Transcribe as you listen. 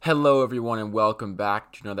Hello, everyone, and welcome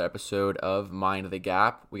back to another episode of Mind the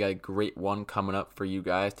Gap. We got a great one coming up for you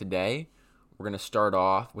guys today. We're going to start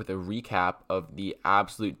off with a recap of the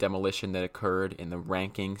absolute demolition that occurred in the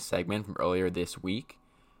ranking segment from earlier this week.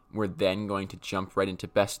 We're then going to jump right into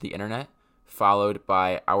Best of the Internet, followed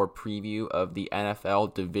by our preview of the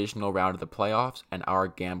NFL Divisional round of the playoffs and our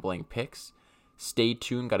gambling picks. Stay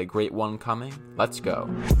tuned, got a great one coming. Let's go.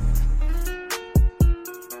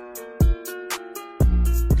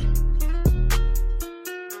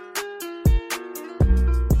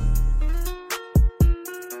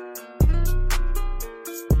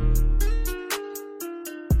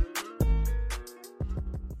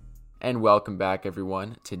 And welcome back,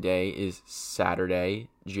 everyone. Today is Saturday,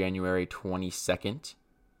 January 22nd.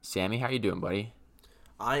 Sammy, how you doing, buddy?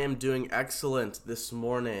 I am doing excellent this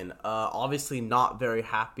morning. Obviously not very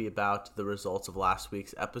happy about the results of last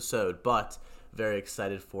week's episode, but very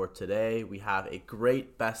excited for today. We have a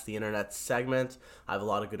great Best of the Internet segment. I have a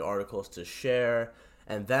lot of good articles to share.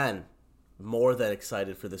 And then, more than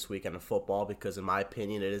excited for this weekend of football because, in my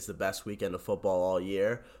opinion, it is the best weekend of football all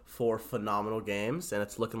year. 4 phenomenal games, and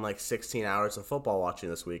it's looking like 16 hours of football watching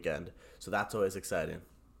this weekend. So that's always exciting.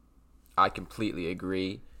 I completely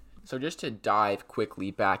agree. So just to dive quickly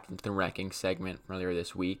back into the ranking segment from earlier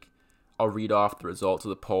this week, I'll read off the results of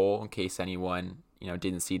the poll in case anyone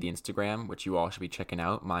didn't see the Instagram, which you all should be checking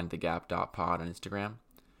out, mindthegap.pod on Instagram.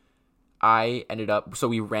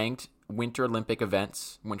 We ranked Winter Olympic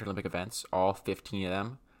events, all 15 of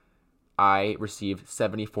them. I received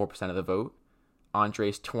 74% of the vote.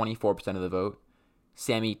 Andres, 24% of the vote.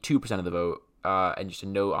 Sammy, 2% of the vote. And just a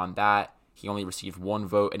note on that, he only received 1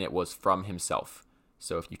 vote, and it was from himself.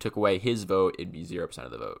 So if you took away his vote, it'd be 0%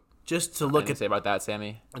 of the vote. Just to look Anything to say about that,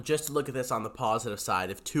 Sammy? Just to look at this on the positive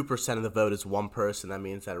side, if 2% of the vote is one person, that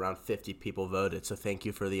means that around 50 people voted. So thank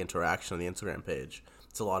you for the interaction on the Instagram page.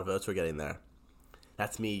 It's a lot of votes we're getting there.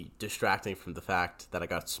 That's me distracting from the fact that I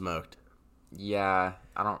got smoked. Yeah,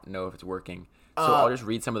 I don't know if it's working. So I'll just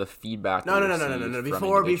read some of the feedback. No.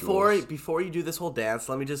 Before you do this whole dance,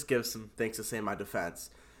 let me just give some things to say in my defense.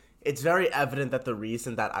 It's very evident that the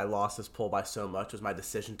reason that I lost this poll by so much was my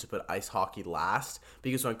decision to put ice hockey last.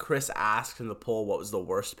 Because when Chris asked in the poll what was the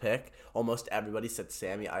worst pick, almost everybody said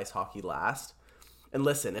Sammy ice hockey last. And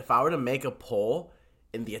listen, if I were to make a poll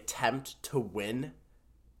in the attempt to win...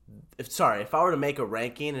 If I were to make a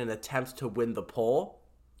ranking in an attempt to win the poll,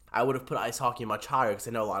 I would have put ice hockey much higher because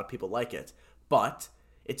I know a lot of people like it. But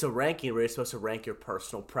it's a ranking where you're supposed to rank your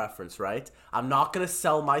personal preference, right? I'm not going to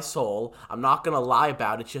sell my soul. I'm not going to lie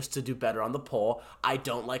about it just to do better on the poll. I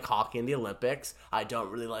don't like hockey in the Olympics. I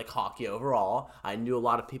don't really like hockey overall. I knew a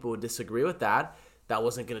lot of people would disagree with that. That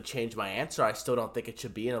wasn't going to change my answer. I still don't think it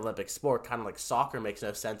should be an Olympic sport. Kind of like soccer makes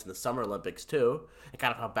no sense in the Summer Olympics too. And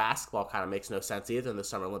kind of how basketball kind of makes no sense either in the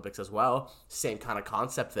Summer Olympics as well. Same kind of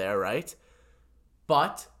concept there, right?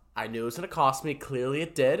 But I knew it was going to cost me. Clearly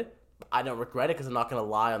it did. I don't regret it because I'm not going to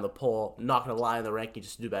lie on the poll. I'm not going to lie on the ranking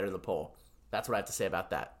just to do better in the poll. That's what I have to say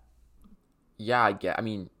about that. Yeah,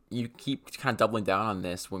 you keep kind of doubling down on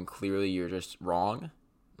this when clearly you're just wrong.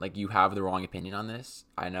 Like, you have the wrong opinion on this.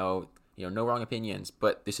 I know... no wrong opinions,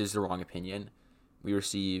 but this is the wrong opinion. We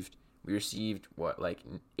received what, like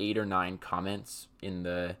 8 or 9 comments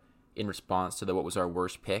in response to the what was our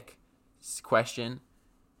worst pick question,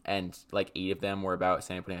 and like 8 of them were about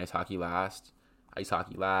Sammy putting ice hockey last.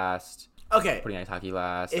 Okay. Putting ice hockey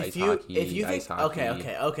last. If you think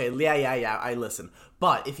okay, yeah, I listen.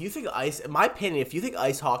 But if you think in my opinion, if you think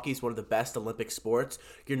ice hockey is one of the best Olympic sports,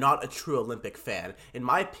 you're not a true Olympic fan. In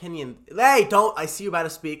my opinion, I see you about to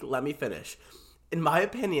speak. Let me finish. In my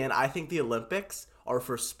opinion, I think the Olympics are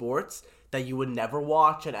for sports that you would never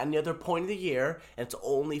watch at any other point of the year, and it's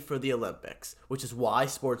only for the Olympics, which is why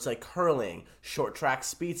sports like curling, short track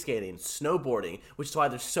speed skating, snowboarding, which is why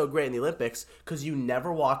they're so great in the Olympics, because you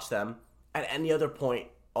never watch them at any other point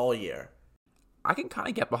all year. I can kind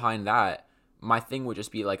of get behind that. My thing would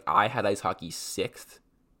just be like, I had ice hockey sixth.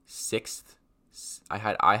 I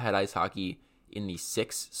had ice hockey in the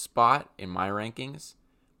 6th spot in my rankings,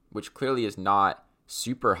 which clearly is not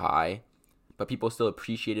super high, but people still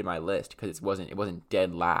appreciated my list because it wasn't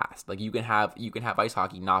dead last. Like, you can have ice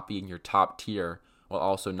hockey not be in your top tier while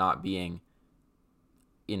also not being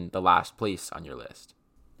in the last place on your list.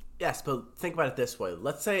 Yes, but think about it this way.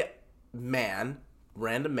 Let's say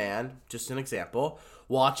random man, just an example,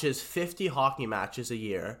 watches 50 hockey matches a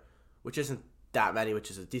year, which isn't that many,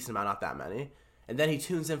 which is a decent amount, not that many, and then he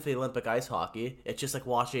tunes in for the Olympic ice hockey. It's just like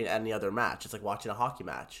watching any other match. It's like watching a hockey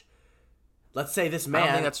match. Let's say this man... I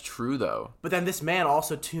don't think that's true, though. But then this man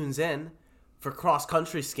also tunes in for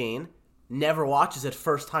cross-country skiing, never watches it,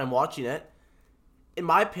 first time watching it. in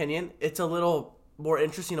my opinion, it's a little more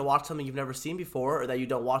interesting to watch something you've never seen before or that you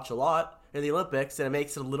don't watch a lot in the Olympics, and it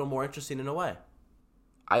makes it a little more interesting in a way.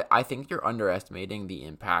 I think you're underestimating the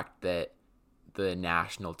impact that the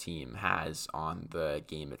national team has on the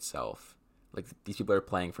game itself. Like, these people are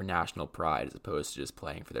playing for national pride as opposed to just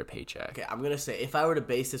playing for their paycheck. Okay, I'm going to say, if I were to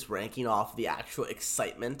base this ranking off the actual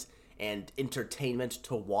excitement and entertainment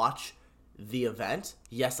to watch the event,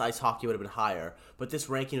 yes, ice hockey would have been higher. But this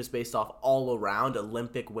ranking is based off all-around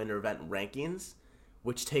Olympic winter event rankings,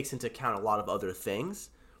 which takes into account a lot of other things,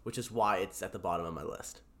 which is why it's at the bottom of my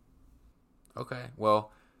list. Okay,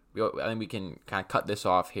 well, I think we can kind of cut this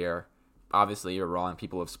off here. Obviously, you're wrong.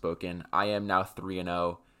 People have spoken. I am now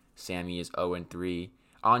 3-0. Sammy is 0-3.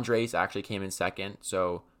 Andres actually came in second,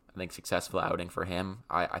 so I think successful outing for him.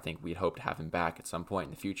 I think we'd hope to have him back at some point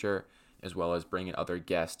in the future, as well as bring in other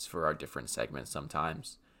guests for our different segments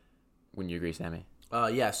sometimes. Wouldn't you agree, Sammy?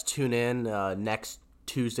 Yes, tune in next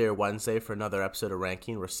Tuesday or Wednesday for another episode of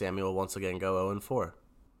Ranking where Sammy will once again go 0-4.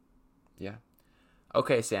 Yeah.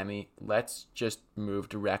 Okay, Sammy, let's just move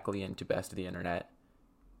directly into Best of the Internet.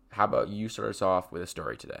 How about you start us off with a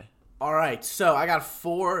story today? All right, so I got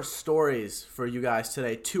 4 stories for you guys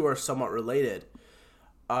today. 2 are somewhat related.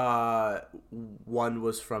 One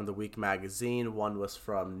was from The Week magazine. One was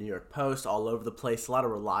from New York Post. All over the place. A lot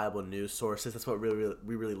of reliable news sources. That's what we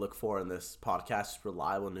really look for in this podcast,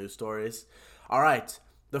 reliable news stories. All right,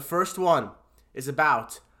 the first one is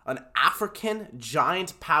about an African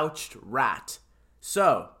giant pouched rat.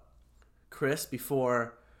 So, Chris,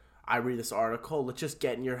 before I read this article, let's just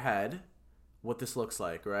get in your head what this looks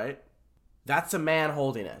like, right? That's a man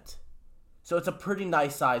holding it. So it's a pretty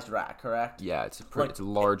nice sized rat, correct? Yeah, it's a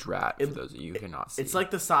large rat for those of you who cannot see. It's like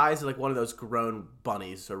the size of like one of those grown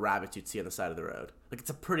bunnies or rabbits you'd see on the side of the road. Like, it's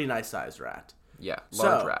a pretty nice sized rat. Yeah,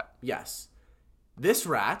 large rat. Yes. This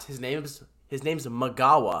rat, his name's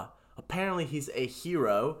Magawa. Apparently he's a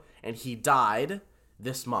hero and he died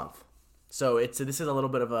this month. So this is a little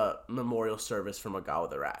bit of a memorial service for Magawa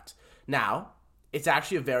the rat. Now, it's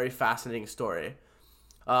actually a very fascinating story.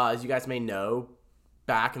 As you guys may know,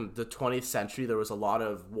 back in the 20th century, there was a lot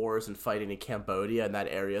of wars and fighting in Cambodia and that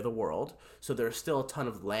area of the world. So there's still a ton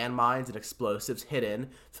of landmines and explosives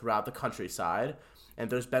hidden throughout the countryside. And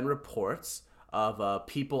there's been reports of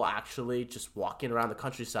people actually just walking around the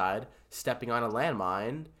countryside, stepping on a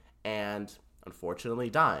landmine, and unfortunately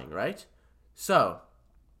dying, right? So,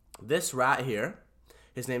 this rat here,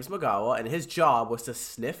 his name's Magawa, and his job was to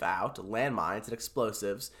sniff out landmines and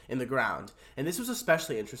explosives in the ground. And this was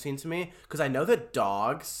especially interesting to me because I know that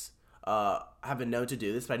dogs have been known to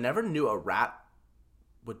do this, but I never knew a rat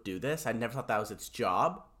would do this. I never thought that was its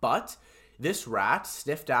job. But this rat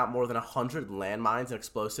sniffed out more than 100 landmines and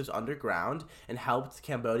explosives underground and helped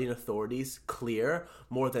Cambodian authorities clear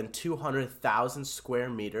more than 200,000 square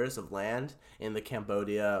meters of land in the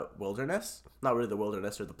Cambodia wilderness. Not really the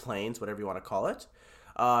wilderness, or the plains, whatever you want to call it.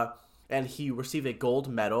 And he received a gold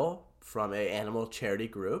medal from an animal charity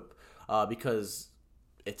group because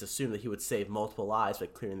it's assumed that he would save multiple lives by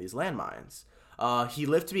clearing these landmines. He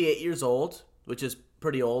lived to be 8 years old, which is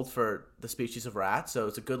pretty old for the species of rat, so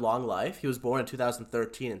it's a good long life. He was born in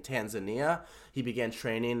 2013 in Tanzania. He began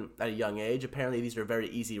training at a young age. Apparently, these are very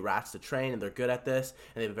easy rats to train, and they're good at this,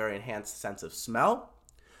 and they have a very enhanced sense of smell.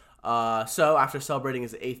 So after celebrating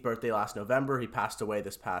his 8th birthday last November, he passed away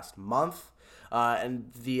this past month.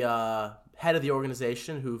 And the head of the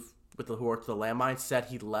organization who worked the landmine said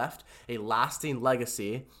he left a lasting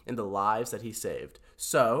legacy in the lives that he saved.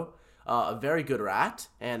 So, a very good rat.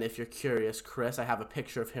 And if you're curious, Chris, I have a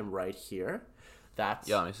picture of him right here. Yeah,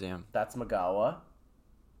 let me see him. That's Magawa.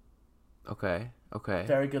 Okay.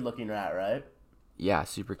 Very good looking rat, right? Yeah,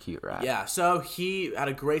 super cute rat. Yeah, so he had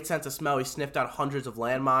a great sense of smell. He sniffed out hundreds of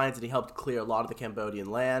landmines, and he helped clear a lot of the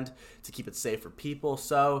Cambodian land to keep it safe for people.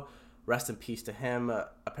 So, rest in peace to him.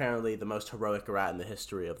 Apparently the most heroic rat in the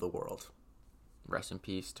history of the world. Rest in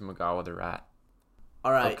peace to Magawa the rat.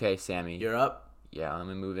 All right. Okay, Sammy. You're up. Yeah, let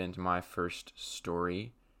me move into my first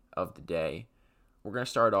story of the day. We're going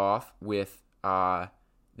to start off with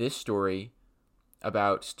this story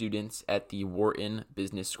about students at the Wharton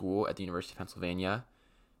Business School at the University of Pennsylvania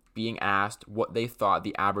being asked what they thought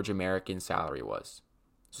the average American salary was.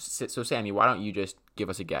 So, Sammy, why don't you just give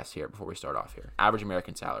us a guess here before we start off here? Average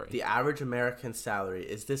American salary. The average American salary,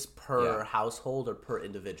 is this per household or per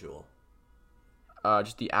individual?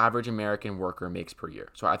 Just the average American worker makes per year.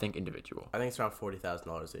 So I think individual. I think it's around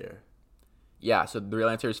 $40,000 a year. Yeah, so the real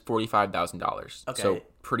answer is $45,000. Okay. So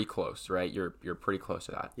pretty close, right? You're pretty close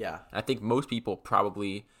to that. Yeah. And I think most people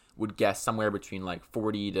probably would guess somewhere between like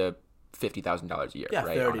 $40,000 to $50,000 a year, yeah,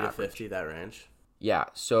 right? 30 to 50, that range. Yeah,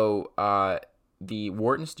 so the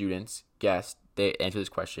Wharton students guessed, they answered this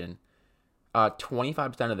question.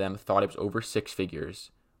 25% of them thought it was over six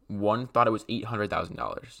figures. One thought it was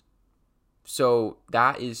 $800,000. So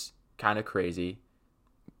that is kind of crazy.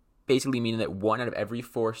 Basically meaning that 1 out of every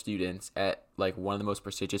 4 students at like one of the most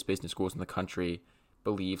prestigious business schools in the country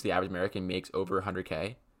believes the average American makes over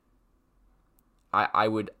 100K. I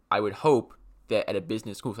would hope that at a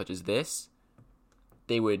business school such as this,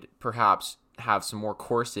 they would perhaps have some more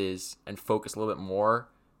courses and focus a little bit more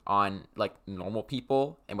on like normal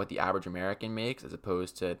people and what the average American makes as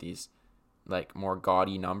opposed to these like more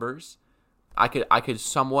gaudy numbers. I could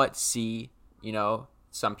somewhat see,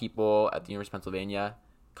 some people at the University of Pennsylvania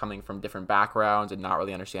coming from different backgrounds and not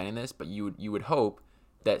really understanding this, but you would hope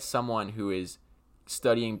that someone who is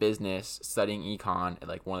studying business, studying econ at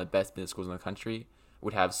like one of the best business schools in the country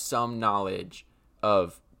would have some knowledge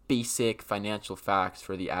of basic financial facts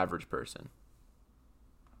for the average person.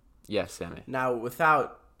 Yes, Sammy. Now,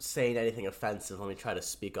 without saying anything offensive, let me try to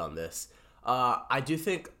speak on this. I do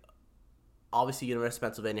think, obviously, University of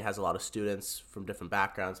Pennsylvania has a lot of students from different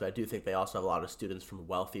backgrounds, but I do think they also have a lot of students from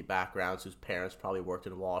wealthy backgrounds whose parents probably worked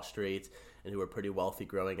in Wall Street and who were pretty wealthy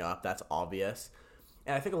growing up. That's obvious.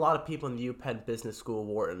 And I think a lot of people in the UPenn Business School,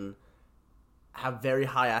 Wharton, have very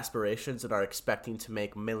high aspirations and are expecting to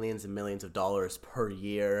make millions and millions of dollars per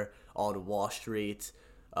year on Wall Street,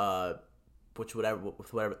 with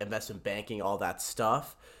whatever investment banking, all that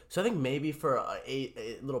stuff. So I think maybe for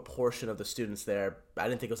a little portion of the students there, I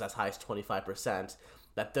didn't think it was as high as 25%,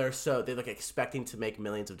 that they're like expecting to make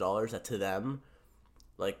millions of dollars, that to them,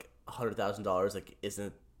 like $100,000 like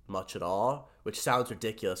isn't much at all, which sounds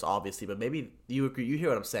ridiculous, obviously, but maybe you agree. You hear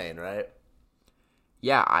what I'm saying, right?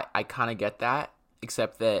 Yeah, I kind of get that,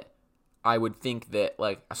 except that I would think that,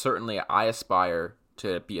 like, certainly I aspire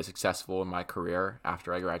to be as successful in my career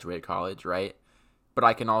after I graduate college, right? But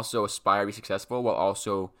I can also aspire to be successful while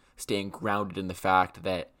also staying grounded in the fact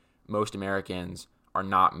that most Americans are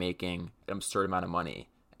not making an absurd amount of money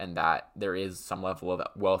and that there is some level of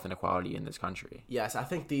wealth inequality in this country. Yes, I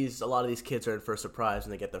think a lot of these kids are in for a surprise when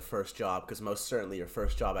they get their first job, because most certainly your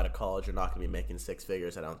first job out of college, you're not going to be making six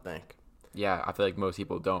figures, I don't think. Yeah, I feel like most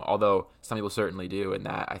people don't, although some people certainly do, and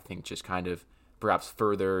that I think just kind of perhaps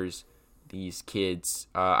furthers these kids'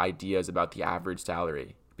 ideas about the average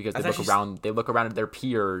salary, because they look around at their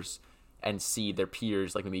peers and see their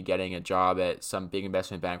peers like maybe getting a job at some big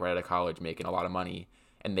investment bank right out of college, making a lot of money,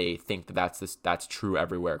 and they think that that's true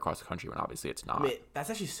everywhere across the country when obviously it's not. I mean,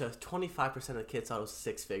 that's actually 25% of the kids thought it was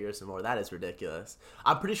six figures or more. That is ridiculous.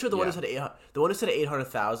 I'm pretty sure the one who said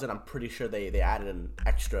 800,000, I'm pretty sure they added an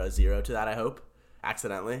extra zero to that. I hope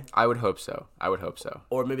accidentally. I would hope so.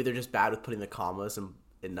 Or maybe they're just bad with putting the commas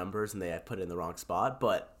in numbers and they put it in the wrong spot.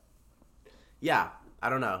 But yeah, I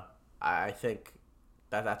don't know. I think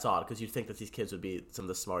that's odd, because you'd think that these kids would be some of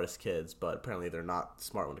the smartest kids, but apparently they're not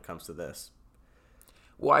smart when it comes to this.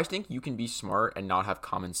 Well, I think you can be smart and not have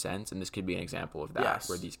common sense, and this could be an example of that, yes.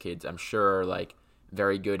 Where these kids, I'm sure, are like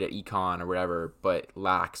very good at econ or whatever, but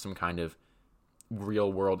lack some kind of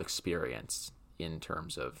real-world experience in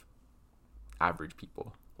terms of average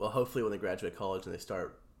people. Well, hopefully when they graduate college and they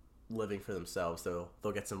start living for themselves, they'll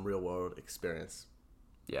get some real-world experience.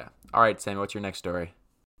 Yeah. All right, Sammy, what's your next story?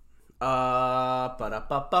 I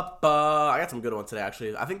got some good ones today,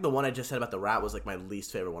 actually. I think the one I just said about the rat was like my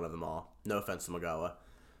least favorite one of them all. No offense to Magawa.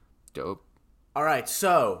 Dope. All right,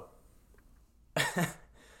 so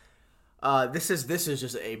this is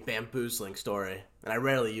just a bamboozling story, and I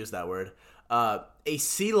rarely use that word. A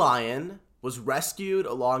sea lion was rescued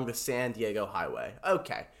along the San Diego highway.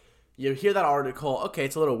 Okay, you hear that article. Okay,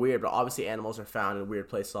 it's a little weird, but obviously animals are found in weird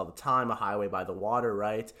places all the time. A highway by the water,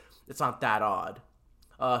 right? It's not that odd.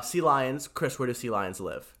 Sea lions, Chris, where do sea lions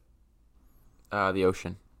live? The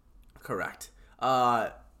ocean. Correct. Look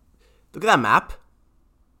at that map.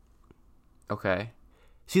 Okay.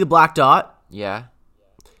 See the black dot? Yeah.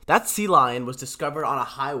 That sea lion was discovered on a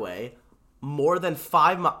highway definitely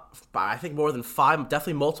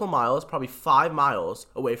multiple miles, probably 5 miles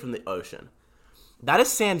away from the ocean. That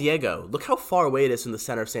is San Diego. Look how far away it is from the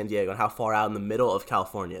center of San Diego and how far out in the middle of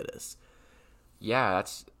California it is. Yeah,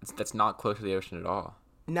 that's not close to the ocean at all.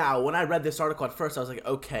 Now, when I read this article at first, I was like,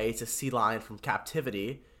 okay, it's a sea lion from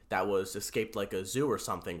captivity that was escaped like a zoo or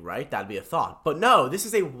something, right? That'd be a thought. But no, this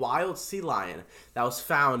is a wild sea lion that was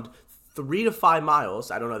found 3 to 5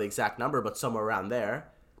 miles, I don't know the exact number, but somewhere around there,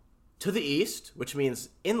 to the east, which means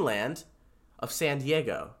inland, of San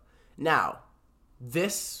Diego. Now,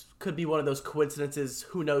 this could be one of those coincidences,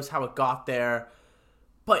 who knows how it got there,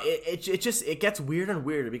 but it gets weirder and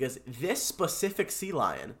weirder, because this specific sea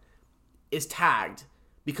lion is tagged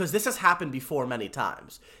Because this has happened before many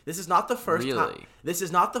times. This is not the first time. Really? This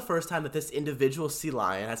is not the first time that this individual sea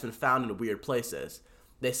lion has been found in weird places.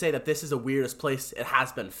 They say that this is the weirdest place it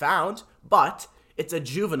has been found, but it's a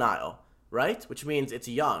juvenile, right? Which means it's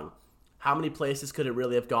young. How many places could it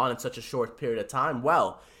really have gone in such a short period of time?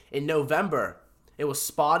 Well, in November, it was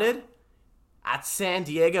spotted at San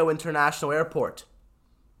Diego International Airport.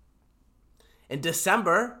 In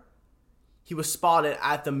December, he was spotted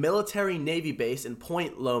at the military Navy base in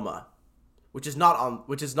Point Loma, which is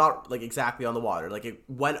not like exactly on the water. Like it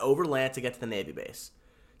went over land to get to the Navy base.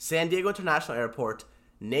 San Diego International Airport,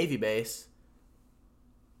 Navy base,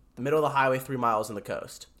 the middle of the highway, 3 miles on the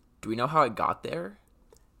coast. Do we know how it got there?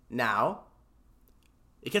 Now,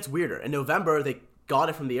 it gets weirder. In November, they got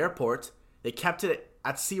it from the airport. They kept it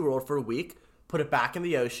at SeaWorld for a week, put it back in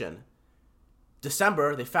the ocean.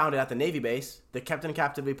 December, they found it at the Navy base. They kept it in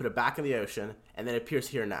captivity, put it back in the ocean, and then it appears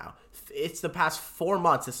here now. It's the past 4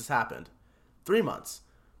 months this has happened. 3 months.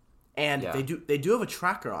 And they do have a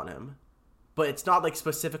tracker on him, but it's not like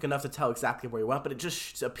specific enough to tell exactly where he went, but it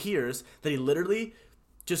just appears that he literally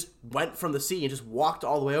just went from the sea and just walked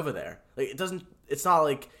all the way over there. Like it's not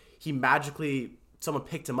like he magically, someone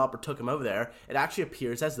picked him up or took him over there. It actually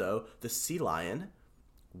appears as though the sea lion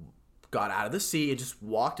got out of the sea and just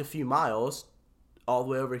walked a few miles all the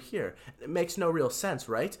way over here. It makes no real sense,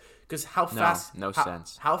 right? Because how fast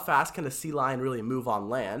can a sea lion really move on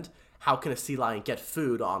land? How can a sea lion get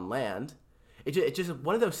food on land? It's just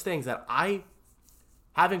one of those things that I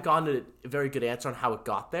haven't gotten a very good answer on how it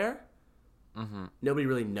got there. Mm-hmm. Nobody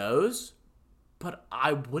really knows, but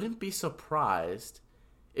I wouldn't be surprised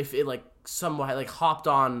if it somewhat hopped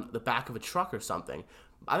on the back of a truck or something.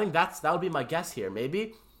 I think that would be my guess here.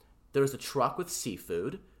 Maybe there was a truck with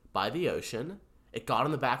seafood by the ocean. It got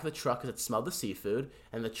on the back of the truck because it smelled the seafood,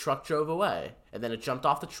 and the truck drove away. And then it jumped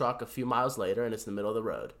off the truck a few miles later, and it's in the middle of the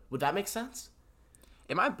road. Would that make sense?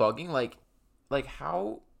 Am I bugging? Like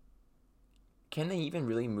how can they even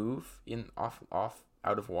really move off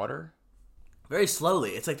out of water? Very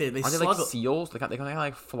slowly. It's like they Aren't they like seals? They kind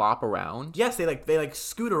of flop around. Yes, they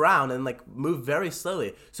scoot around and move very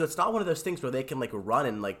slowly. So it's not one of those things where they can run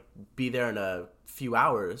and be there in a few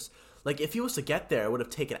hours. If he was to get there, it would have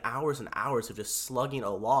taken hours and hours of just slugging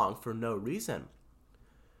along for no reason.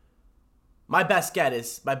 My best bet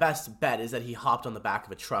is that he hopped on the back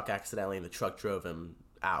of a truck accidentally and the truck drove him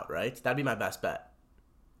out, right? That'd be my best bet.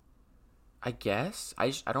 I guess.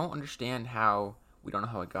 I don't understand how we don't know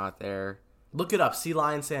how it got there. Look it up. Sea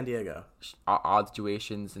Lion San Diego. Odd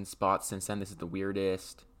situations and spots since then. This is the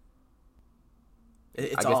weirdest.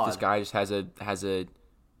 It's I guess odd. This guy just has an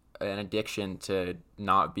addiction to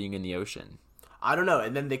not being in the ocean. I don't know.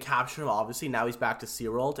 And then they capture him, obviously. Now he's back to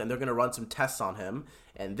SeaWorld, and they're going to run some tests on him.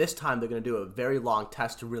 And this time they're going to do a very long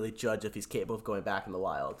test to really judge if he's capable of going back in the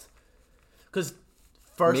wild. Because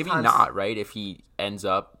maybe not, right? If he ends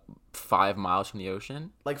up 5 miles from the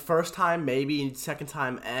ocean. First time, maybe. Second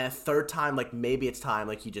time, third time, maybe it's time.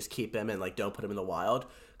 You just keep him and don't put him in the wild.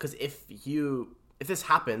 Because if this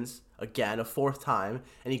happens again a fourth time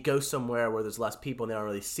and he goes somewhere where there's less people and they don't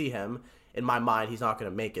really see him, in my mind he's not going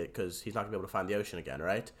to make it because he's not going to be able to find the ocean again,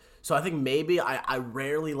 right? So I think maybe I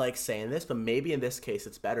rarely like saying this, but maybe in this case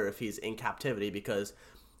it's better if he's in captivity because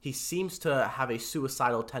he seems to have a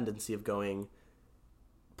suicidal tendency of going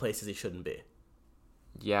places he shouldn't be.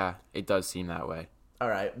 Yeah, it does seem that way. All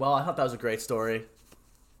right. Well, I thought that was a great story.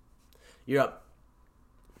 You're up.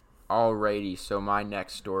 Alrighty. So my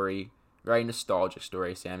next story, very nostalgic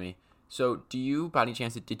story, Sammy. So do you, by any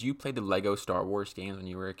chance, did you play the Lego Star Wars games when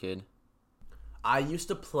you were a kid? I used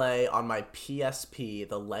to play on my PSP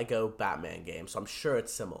the Lego Batman game, so I'm sure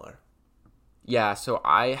it's similar. Yeah. So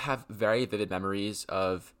I have very vivid memories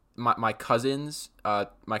of my cousins, two of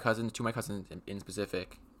my cousins in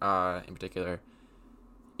particular,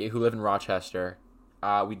 who live in Rochester.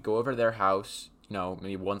 We'd go over to their house,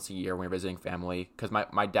 maybe once a year when we were visiting family, because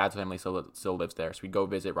my dad's family still lives there. So we'd go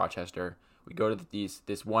visit Rochester. We'd go to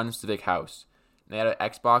this one specific house. And they had an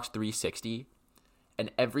Xbox 360,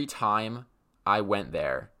 and every time I went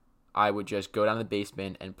there, I would just go down to the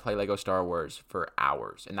basement and play Lego Star Wars for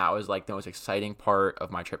hours. And that was the most exciting part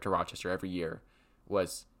of my trip to Rochester every year,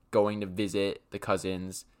 was going to visit the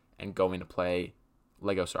cousins and going to play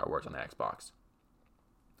Lego Star Wars on the Xbox.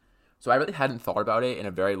 So I really hadn't thought about it in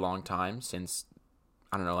a very long time since,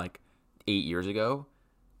 I don't know, 8 years ago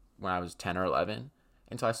when I was 10 or 11.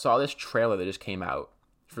 And so I saw this trailer that just came out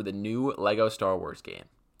for the new Lego Star Wars game.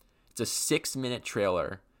 It's a 6-minute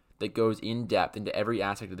trailer that goes in depth into every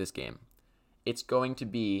aspect of this game. It's going to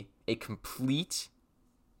be a complete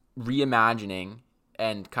reimagining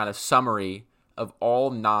and kind of summary of all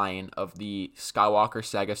 9 of the Skywalker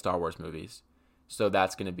saga Star Wars movies. So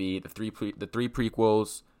that's going to be the three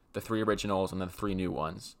prequels, the 3 originals, and then the 3 new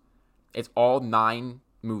ones. It's all 9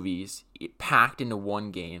 movies packed into one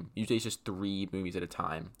game. Usually it's just 3 movies at a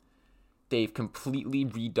time. They've completely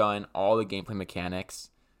redone all the gameplay mechanics.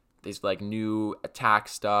 There's like new attack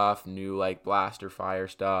stuff, new like blaster fire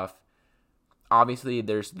stuff. Obviously,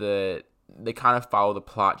 they kind of follow the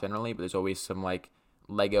plot generally, but there's always some like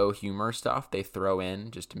Lego humor stuff they throw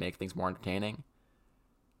in just to make things more entertaining.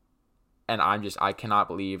 And I cannot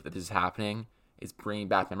believe that this is happening. It's bringing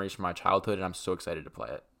back memories from my childhood, and I'm so excited to play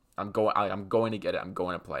it. I'm going to get it. I'm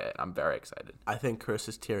going to play it. I'm very excited. I think Chris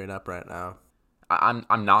is tearing up right now.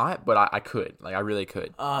 I'm not, but I could. Like, I really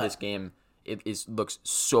could. This game, it looks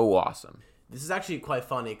so awesome. This is actually quite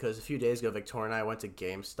funny because a few days ago, Victoria and I went to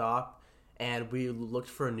GameStop, and we looked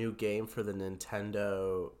for a new game for the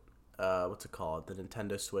Nintendo, what's it called? The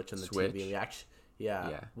Nintendo Switch and the Switch? TV. We actually,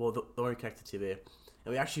 yeah. Well, the one we connect to TV.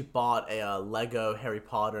 And we actually bought a Lego Harry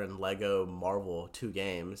Potter and Lego Marvel 2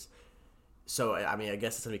 games. So, I mean, I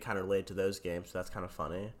guess it's going to be kind of related to those games, so that's kind of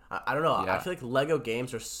funny. I don't know. Yeah. I feel like Lego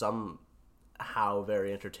games are somehow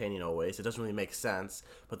very entertaining always. It doesn't really make sense,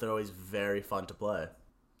 but they're always very fun to play.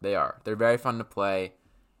 They are. They're very fun to play.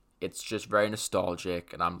 It's just very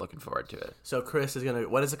nostalgic, and I'm looking forward to it. So, Chris is going to...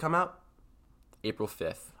 When does it come out? April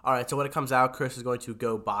 5th. All right, so when it comes out, Chris is going to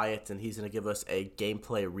go buy it, and he's going to give us a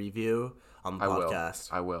gameplay review on the podcast.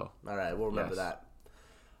 I will. All right, we'll remember that.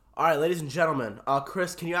 All right, ladies and gentlemen.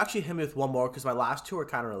 Chris, can you actually hit me with one more? Because my last 2 are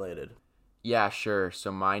kind of related. Yeah, sure.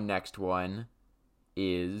 So my next one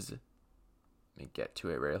is... Let me get to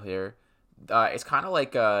it right here. It's kind of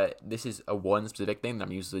like... this is a one specific thing that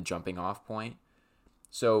I'm using as a jumping off point.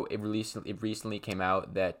 So it recently came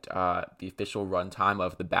out that the official runtime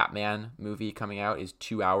of the Batman movie coming out is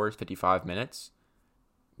 2 hours, 55 minutes,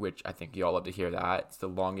 which I think you all love to hear that. It's the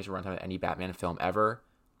longest runtime of any Batman film ever.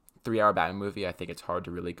 3-hour Batman movie, I think it's hard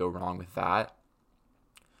to really go wrong with that.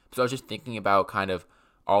 So I was just thinking about kind of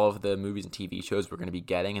all of the movies and TV shows we're going to be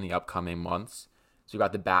getting in the upcoming months. So we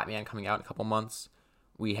got the Batman coming out in a couple months.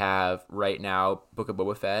 We have right now Book of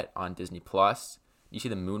Boba Fett on Disney+. You see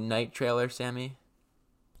the Moon Knight trailer, Sammy?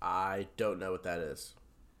 I don't know what that is.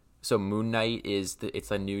 So Moon Knight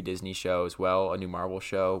it's a new Disney show as well, a new Marvel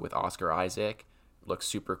show with Oscar Isaac. Looks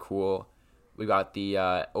super cool. We got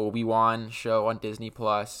the Obi-Wan show on Disney+.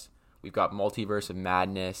 We've got Multiverse of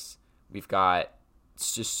Madness. We've got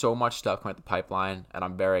just so much stuff coming at the pipeline, and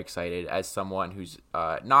I'm very excited as someone who's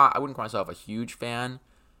I wouldn't call myself a huge fan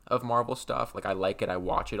of Marvel stuff. Like, I like it, I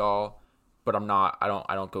watch it all, but I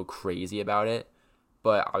don't go crazy about it.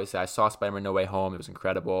 But obviously, I saw Spider-Man No Way Home. It was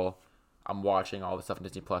incredible. I'm watching all the stuff on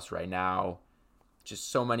Disney Plus right now. Just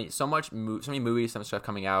so many movies, some stuff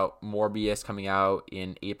coming out. Morbius coming out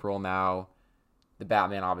in April now. The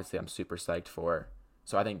Batman, obviously, I'm super psyched for.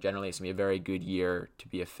 So I think generally it's going to be a very good year to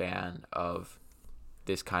be a fan of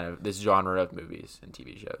this genre of movies and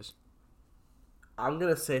TV shows. I'm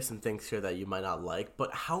going to say some things here that you might not like,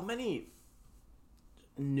 but how many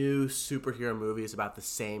new superhero movies about the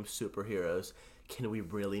same superheroes can we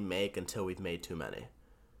really make until we've made too many?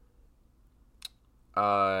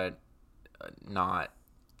 Not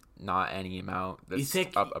any amount that's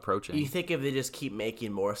approaching. You think if they just keep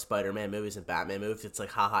making more Spider-Man movies and Batman movies, it's like,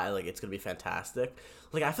 haha, like, it's going to be fantastic?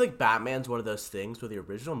 Like, I feel like Batman's one of those things where the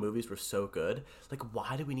original movies were so good. Like,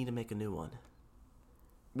 why do we need to make a new one?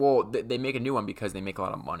 Well, they make a new one because they make a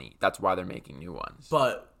lot of money. That's why they're making new ones.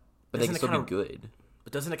 But they can still be good.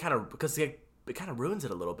 But doesn't it kind of... Because it kind of ruins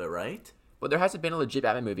it a little bit, right? Well, there hasn't been a legit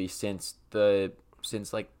Batman movie since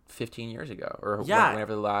like 15 years ago, or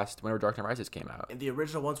whenever Dark Knight Rises came out. And the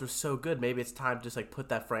original ones were so good. Maybe it's time to just like put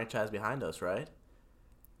that franchise behind us, right?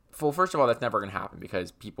 Well, first of all, that's never going to happen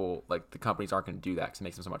because people, like, the companies aren't going to do that because it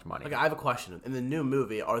makes them so much money. Like, I have a question. In the new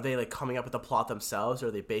movie, are they like coming up with the plot themselves, or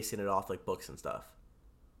are they basing it off like books and stuff?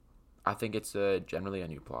 I think it's generally a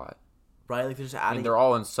new plot. Right? Like, they're just adding... I mean, they're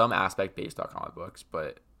all in some aspect based on comic books,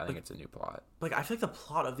 but I think it's a new plot. Like, I feel like the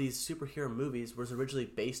plot of these superhero movies was originally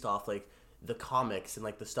based off, like, the comics and,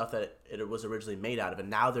 like, the stuff that it was originally made out of. And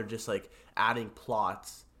now they're just, like, adding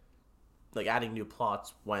plots, like, adding new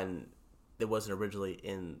plots when it wasn't originally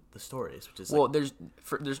in the stories, which is... Well,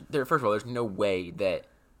 first of all, there's no way that,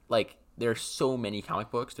 like, there's so many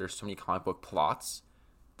comic books, there's so many comic book plots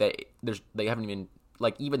that they haven't even...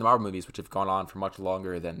 Like, even the Marvel movies, which have gone on for much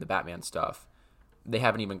longer than the Batman stuff, they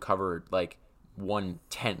haven't even covered, like,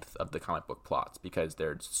 1/10 of the comic book plots because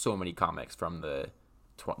there's so many comics from the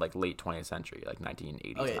late 20th century, like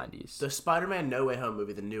 1980s, 90s. The Spider-Man No Way Home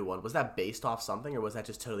movie, the new one, was that based off something, or was that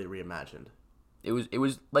just totally reimagined? it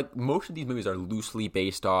was like most of these movies are loosely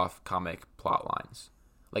based off comic plot lines.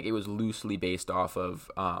 Like it was loosely based off of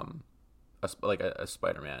a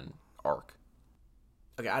Spider-Man arc.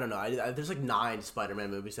 Okay, I don't know. There's like 9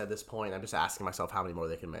 Spider-Man movies at this point. I'm just asking myself how many more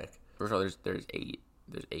they can make. First of all, there's 8.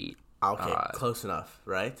 There's 8. Okay, close enough,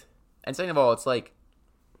 right? And second of all, it's like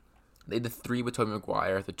they had the 3 with Tobey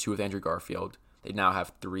Maguire, the 2 with Andrew Garfield. They now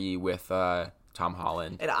have 3 with Tom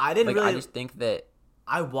Holland. And I didn't really. I just think that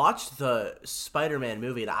I watched the Spider-Man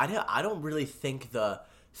movie, and I don't really think the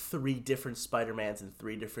 3 different Spider-Mans in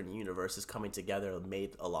 3 different universes coming together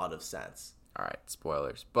made a lot of sense. All right,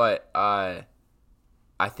 spoilers, but I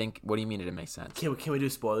think. What do you mean it didn't make sense? Can we do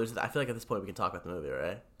spoilers? I feel like at this point we can talk about the movie,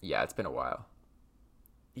 right? Yeah, it's been a while.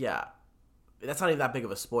 Yeah, that's not even that big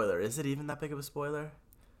of a spoiler. Is it even that big of a spoiler?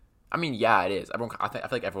 I mean, yeah, it is. I feel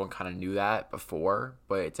like everyone kind of knew that before,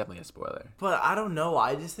 but it's definitely a spoiler. But I don't know.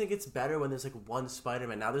 I just think it's better when there's like one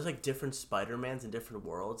Spider-Man. Now there's like different Spider-Mans in different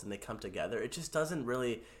worlds, and they come together. It just doesn't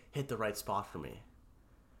really hit the right spot for me.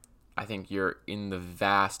 I think you're in the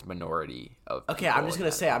vast minority of. Okay, I'm just gonna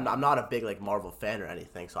say I'm not a big like Marvel fan or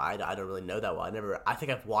anything, so I don't really know that well. I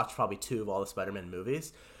think I've watched probably 2 of all the Spider-Man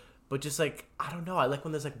movies, but just like I don't know, I like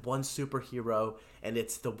when there's like one superhero and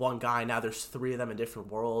it's the one guy. Now there's 3 of them in different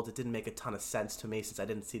worlds. It didn't make a ton of sense to me since I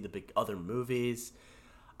didn't see the big other movies.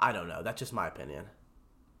 I don't know. That's just my opinion.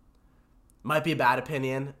 Might be a bad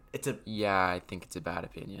opinion. Yeah, I think it's a bad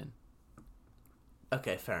opinion.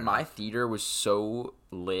 Okay, fair enough. My theater was so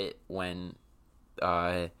lit when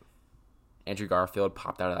Andrew Garfield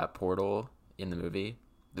popped out of that portal in the movie.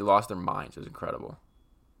 They lost their minds. It was incredible.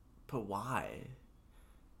 But why?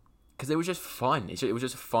 Because it was just fun. It was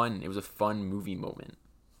just fun. It was a fun movie moment.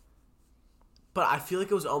 But I feel like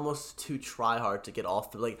it was almost too try hard to get all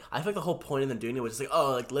 3. Like I feel like the whole point of them doing it was just like,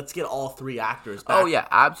 oh, like let's get all 3 actors back. Oh yeah,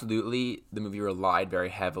 absolutely. The movie relied very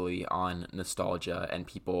heavily on nostalgia and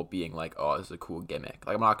people being like, "Oh, this is a cool gimmick."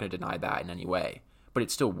 Like I'm not going to deny that in any way, but it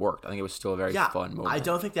still worked. I think it was still a very fun moment. I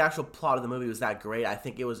don't think the actual plot of the movie was that great. I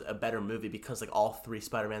think it was a better movie because like all 3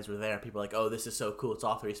 Spider-Mans were there. People were like, "Oh, this is so cool. It's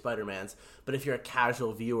all 3 Spider-Mans." But if you're a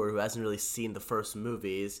casual viewer who hasn't really seen the first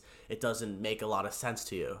movies, it doesn't make a lot of sense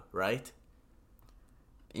to you, right?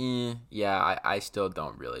 Yeah, I still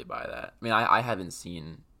don't really buy that. I mean, I haven't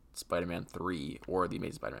seen Spider-Man 3 or the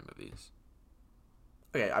Amazing Spider-Man movies.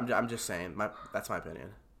 Okay, I'm just saying. That's my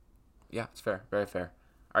opinion. Yeah, it's fair. Very fair.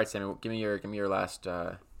 All right, Sammy, give me your last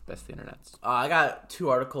best of the internets. I got 2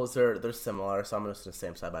 articles. They're similar, so I'm just going to say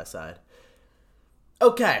them side by side.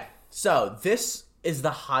 Okay, so this is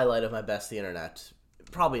the highlight of my best of the internet.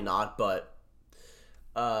 Probably not, but...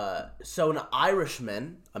 So an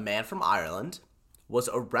Irishman, a man from Ireland... was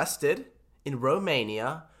arrested in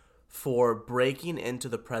Romania for breaking into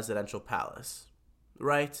the presidential palace.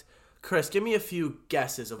 Right? Chris, give me a few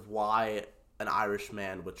guesses of why an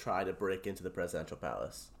Irishman would try to break into the presidential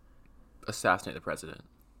palace. Assassinate the president.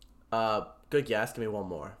 Good guess. Give me one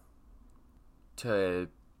more. To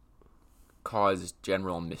cause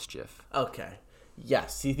general mischief. Okay.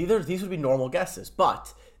 Yes. See, these would be normal guesses.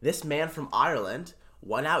 But this man from Ireland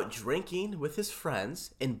went out drinking with his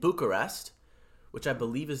friends in Bucharest, which I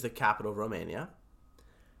believe is the capital of Romania.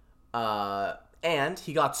 And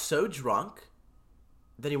he got so drunk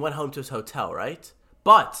that he went home to his hotel, right?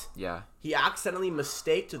 But yeah, he accidentally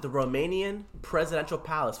mistaked the Romanian presidential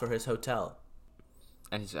palace for his hotel.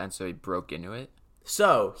 And so he broke into it?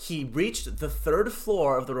 So he reached the 3rd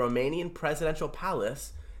floor of the Romanian presidential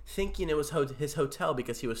palace thinking it was his hotel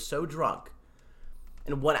because he was so drunk.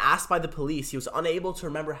 And when asked by the police, he was unable to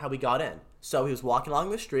remember how he got in. So he was walking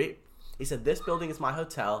along the street. He said, "This building is my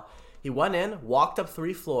hotel." He went in, walked up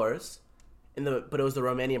 3 floors, but it was the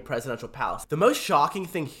Romanian presidential palace. The most shocking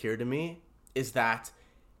thing here to me is that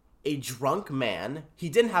a drunk man, he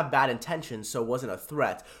didn't have bad intentions, so it wasn't a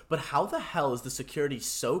threat, but how the hell is the security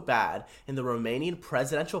so bad in the Romanian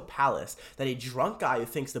presidential palace that a drunk guy who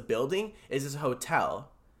thinks the building is his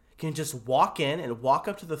hotel can just walk in and walk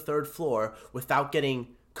up to the 3rd floor without getting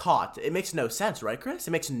caught? It makes no sense, right, Chris?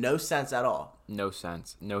 It makes no sense at all. No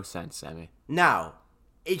sense, Sammy. Now,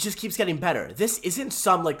 it just keeps getting better. This isn't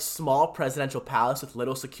some like small presidential palace with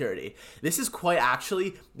little security. This is quite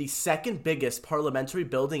actually the 2nd biggest parliamentary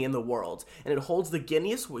building in the world, and it holds the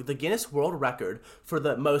Guinness World Record for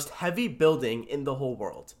the most heavy building in the whole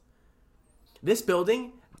world. This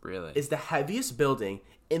building is the heaviest building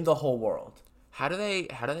in the whole world. How do they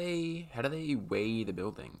weigh the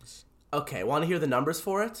buildings? Okay, want to hear the numbers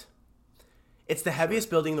for it? It's the heaviest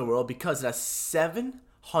building in the world because it has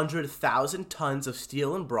 700,000 tons of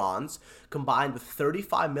steel and bronze, combined with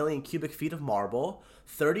 35 million cubic feet of marble,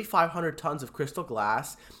 3,500 tons of crystal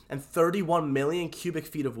glass, and 31 million cubic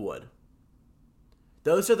feet of wood.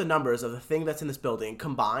 Those are the numbers of the thing that's in this building.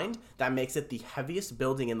 Combined, that makes it the heaviest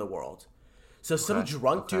building in the world. So some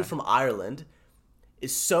drunk dude from Ireland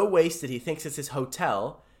is so wasted he thinks it's his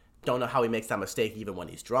hotel. Don't know how he makes that mistake even when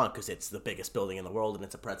he's drunk, because it's the biggest building in the world and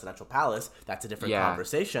it's a presidential palace. That's a different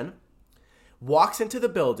conversation. Walks into the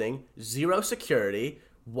building, zero security,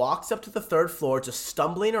 walks up to the third floor just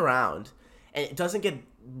stumbling around, and it doesn't get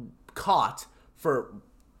caught for,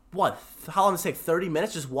 how long does it take, 30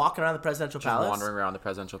 minutes just walking around the presidential palace? Wandering around the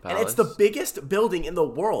presidential palace. And it's the biggest building in the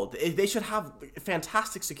world. They should have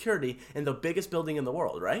fantastic security in the biggest building in the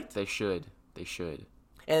world, right? They should.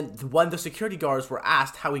 And when the security guards were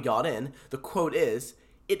asked how he got in, the quote is,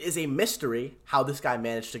 "It is a mystery how this guy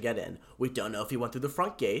managed to get in. We don't know if he went through the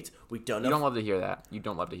front gate. We don't know." You don't love to hear that. We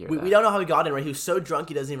don't know how he got in, right? He was so drunk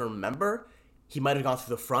he doesn't even remember. He might have gone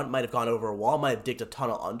through the front, might have gone over a wall, might have digged a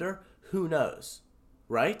tunnel under. Who knows,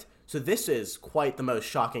 right? So this is quite the most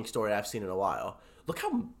shocking story I've seen in a while. Look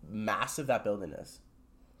how massive that building is.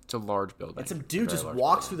 It's a large building. And some dude just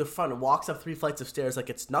walks through the front and walks up 3 flights of stairs like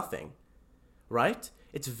it's nothing, right?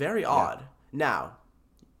 It's very odd. Now,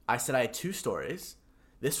 I said I had 2 stories.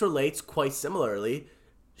 This relates quite similarly,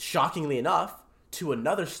 shockingly enough, to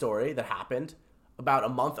another story that happened about a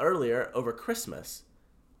month earlier over Christmas.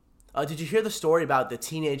 Did you hear the story about the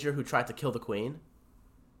teenager who tried to kill the queen?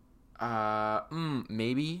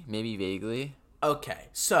 Maybe vaguely. Okay,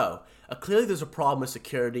 so clearly there's a problem with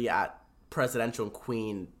security at presidential and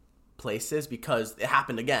queen places because it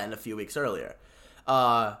happened again a few weeks earlier.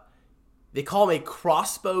 They call him a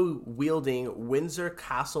crossbow-wielding Windsor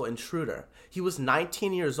Castle intruder. He was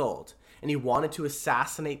 19 years old, and he wanted to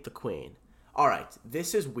assassinate the queen. All right,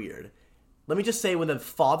 this is weird. Let me just say, when the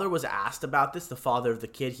father was asked about this, the father of the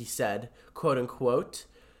kid, he said, quote unquote,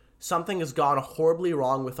 "Something has gone horribly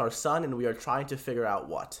wrong with our son, and we are trying to figure out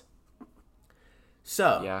what."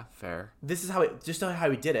 So, yeah, fair. This is how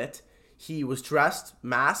he did it. He was dressed,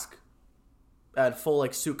 mask, and full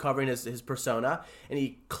suit covering his persona, and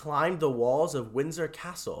he climbed the walls of Windsor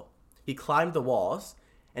Castle. He climbed the walls,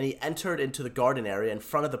 and he entered into the garden area in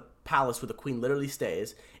front of the palace where the queen literally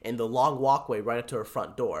stays, in the long walkway right up to her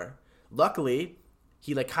front door. Luckily,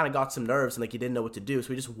 he kind of got some nerves and he didn't know what to do, so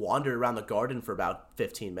he just wandered around the garden for about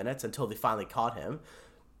 15 minutes until they finally caught him.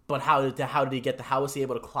 But how was he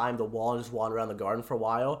able to climb the wall and just wander around the garden for a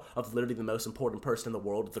while of literally the most important person in the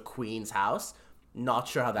world, the queen's house? Not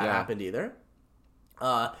sure how that happened either.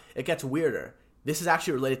 It gets weirder. This is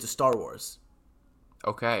actually related to Star Wars.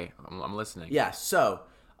 Okay, I'm listening. Yeah, so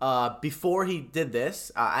before he did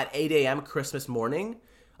this, at 8 a.m. Christmas morning,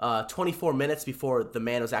 24 minutes before the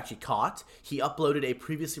man was actually caught, he uploaded a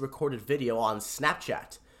previously recorded video on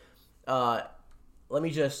Snapchat. Let me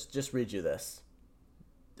just read you this.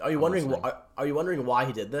 Are you wondering why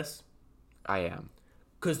he did this? I am.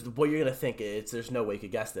 Because what you're going to think is there's no way you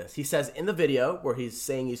could guess this. He says in the video where he's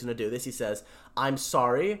saying he's going to do this, he says, I'm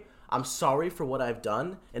sorry for what I've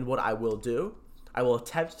done and what I will do. I will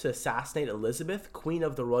attempt to assassinate Elizabeth, Queen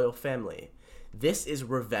of the Royal Family. This is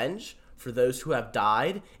revenge for those who have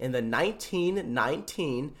died in the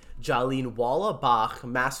 1919 Jallianwala Bagh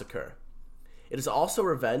massacre. It is also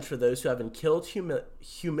revenge for those who have been killed,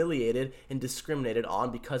 humiliated, and discriminated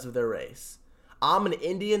on because of their race. I'm an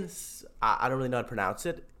Indian, I don't really know how to pronounce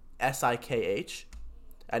it, Sikh.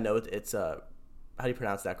 I know it's, how do you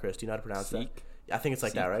pronounce that, Chris? Do you know how to pronounce Sikh? that? I think it's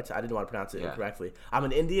like Sikh. that, right? I didn't want to pronounce it incorrectly. I'm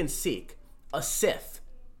an Indian Sikh, a Sith.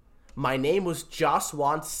 My name was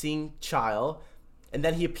Jaswant Singh Chahal, and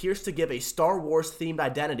then he appears to give a Star Wars-themed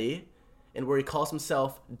identity, and where he calls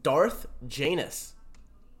himself Darth Janus.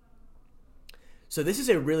 So this is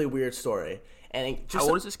a really weird story. And how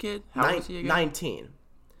old is this kid? How old is he again? 19.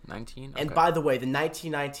 19? And by the way, the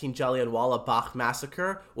 1919 Jallianwala Bagh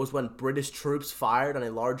massacre was when British troops fired on a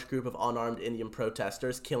large group of unarmed Indian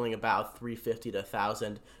protesters, killing about 350 to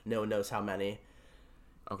 1,000. No one knows how many.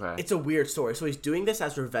 Okay. It's a weird story. So he's doing this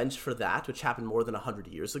as revenge for that, which happened more than 100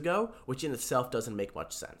 years ago, which in itself doesn't make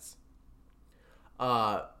much sense.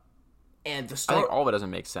 And the story, I think all of it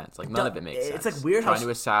doesn't make sense. None of it makes sense. It's weird trying to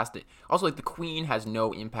assassinate. Also, the queen has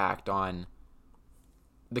no impact on.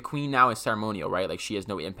 The queen now is ceremonial, right? She has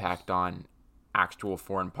no impact on actual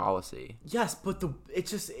foreign policy. Yes, but he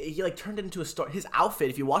turned it into a story. His outfit,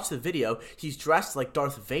 if you watch the video, he's dressed like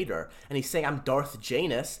Darth Vader, and he's saying, "I'm Darth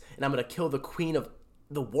Janus, and I'm gonna kill the queen of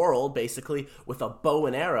the world," basically with a bow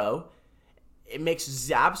and arrow. It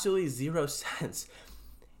makes absolutely zero sense,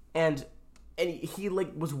 and he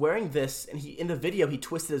was wearing this, and in the video he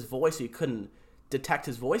twisted his voice so you couldn't detect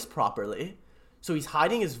his voice properly. So he's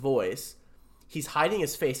hiding his voice, he's hiding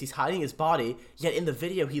his face, he's hiding his body. Yet in the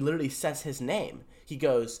video he literally says his name. He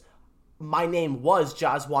goes, "My name was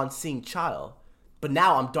Jaswant Singh Chahal." But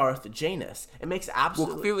now I'm Darth Janus. It makes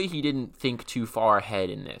absolutely... Well, clearly he didn't think too far ahead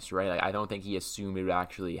in this, right? Like, I don't think he assumed it would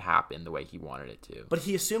actually happen the way he wanted it to. But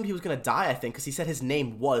he assumed he was going to die, I think, because he said his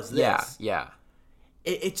name was this. Yeah.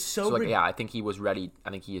 It's so... like, I think he was ready.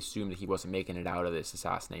 I think he assumed that he wasn't making it out of this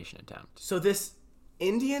assassination attempt. So this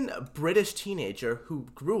Indian British teenager who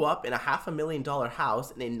grew up in a $500,000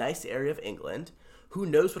 house in a nice area of England, who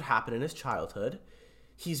knows what happened in his childhood.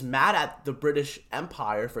 He's mad at the British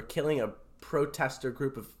Empire for killing a protester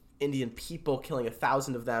group of Indian people, killing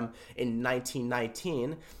 1,000 of them in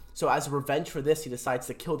 1919. So as a revenge for this, he decides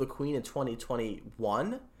to kill the Queen in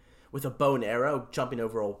 2021 with a bow and arrow, jumping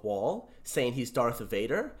over a wall, saying he's Darth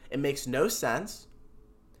Vader. It makes no sense.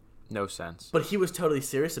 No sense. But he was totally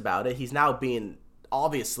serious about it. He's now being...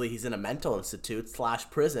 Obviously, he's in a mental institute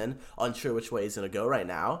 / prison, unsure which way he's going to go right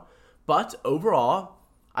now. But overall,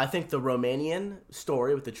 I think the Romanian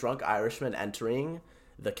story with the drunk Irishman entering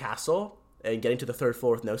the castle and getting to the third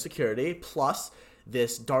floor with no security, plus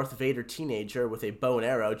this Darth Vader teenager with a bow and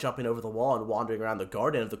arrow jumping over the wall and wandering around the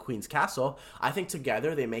garden of the Queen's castle, I think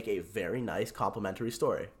together they make a very nice complementary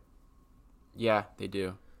story. Yeah, they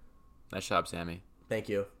do. Nice job, Sammy. Thank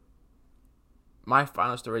you. My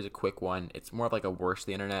final story is a quick one. It's more of like a worst of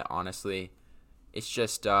the internet, honestly. It's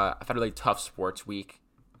just, I've had a really tough sports week.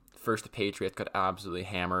 First, the Patriots got absolutely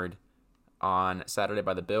hammered on Saturday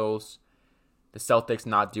by the Bills. The Celtics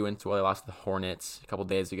not doing so well. They lost to the Hornets a couple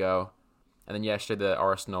days ago. And then yesterday, the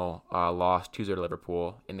Arsenal lost 2-0 to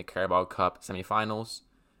Liverpool in the Carabao Cup semifinals.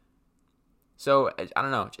 So, I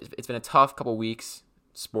don't know. It's been a tough couple weeks,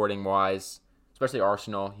 sporting-wise, especially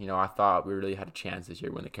Arsenal. You know, I thought we really had a chance this year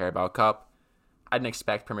to win the Carabao Cup. I didn't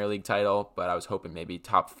expect Premier League title, but I was hoping maybe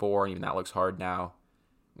top 4, and even that looks hard now.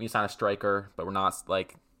 We signed a striker, but we're not,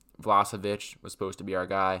 like, Vlahovic was supposed to be our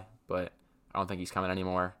guy, but I don't think he's coming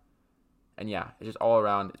anymore. And yeah, it's just all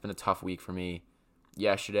around, it's been a tough week for me.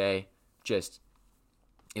 Yesterday, just,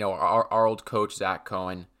 you know, our old coach, Zach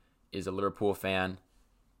Cohen, is a Liverpool fan.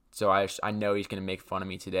 So I know he's going to make fun of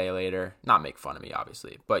me today later. Not make fun of me,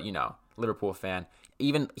 obviously, but, you know, Liverpool fan.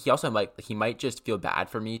 Even, he also, like, he might just feel bad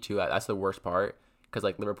for me, too. That's the worst part. Because,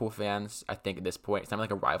 like, Liverpool fans, I think at this point, it's not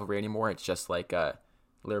like a rivalry anymore. It's just, like,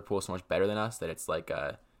 Liverpool is so much better than us that it's, like,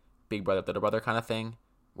 a big brother, little brother kind of thing,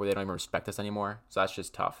 where they don't even respect us anymore. So that's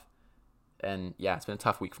just tough. And yeah, it's been a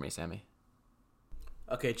tough week for me, Sammy.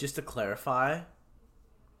 Okay, just to clarify,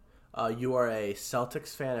 you are a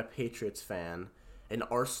Celtics fan, a Patriots fan, an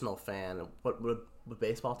Arsenal fan. What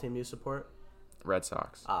baseball team do you support? Red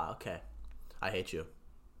Sox. Okay. I hate you.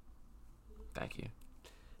 Thank you.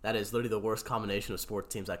 That is literally the worst combination of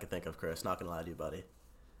sports teams I could think of, Chris. Not gonna lie to you, buddy.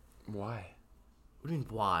 Why? What do you mean,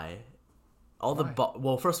 why?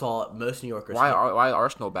 Well, first of all, most New Yorkers... Why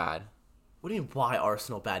Arsenal bad? What do you mean, why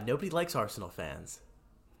Arsenal bad? Nobody likes Arsenal fans.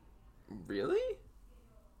 Really?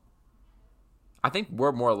 I think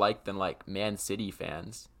we're more liked than, like, Man City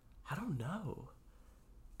fans. I don't know.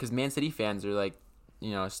 Because Man City fans are, like,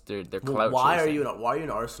 you know, they're clout chasing. Why are you an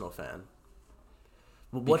Arsenal fan?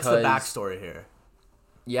 What's the backstory here?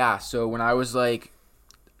 Yeah, so when I was, like,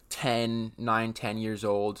 10 years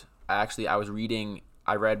old, I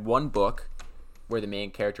read one book where the main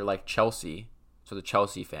character liked Chelsea, so the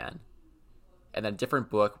Chelsea fan. And then a different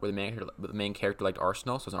book where the main character liked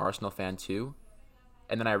Arsenal, so I was an Arsenal fan too.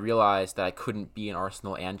 And then I realized that I couldn't be an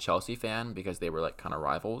Arsenal and Chelsea fan because they were like kind of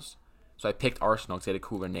rivals. So I picked Arsenal because they had a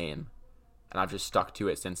cooler name. And I've just stuck to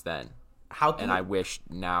it since then. I wish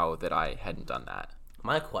now that I hadn't done that.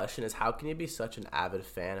 My question is, how can you be such an avid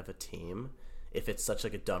fan of a team if it's such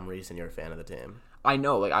like a dumb reason you're a fan of the team? I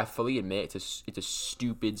know, like I fully admit it's a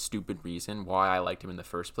stupid reason why I liked him in the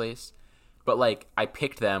first place. But, like, I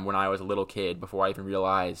picked them when I was a little kid before I even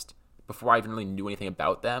really knew anything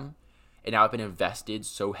about them. And now I've been invested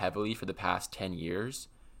so heavily for the past 10 years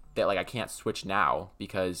that, like, I can't switch now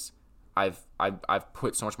because I've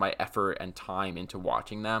put so much of my effort and time into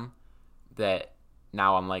watching them that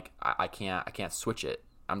now I'm like, I can't switch it.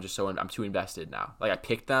 I'm too invested now. Like, I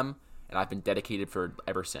picked them and I've been dedicated for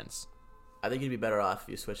ever since. I think you'd be better off if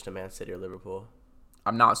you switched to Man City or Liverpool.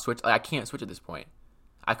 I can't switch at this point.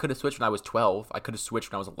 I could have switched when I was 12. I could have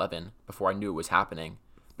switched when I was 11 before I knew it was happening.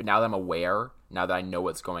 But now that I'm aware, now that I know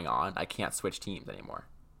what's going on, I can't switch teams anymore.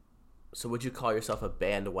 So would you call yourself a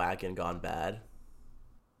bandwagon gone bad?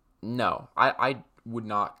 No, I would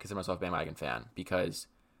not consider myself a bandwagon fan because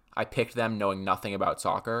I picked them knowing nothing about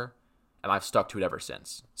soccer, and I've stuck to it ever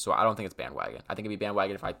since. So I don't think it's bandwagon. I think it'd be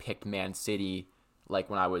bandwagon if I picked Man City like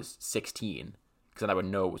when I was 16, because then I would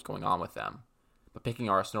know what was going on with them. But picking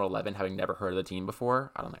Arsenal 11, having never heard of the team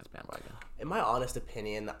before, I don't think it's bandwagon. In my honest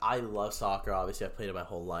opinion, I love soccer. Obviously, I've played it my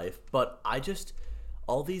whole life. But a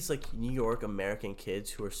all these like New York American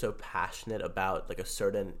kids who are so passionate about like a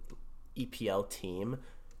certain EPL team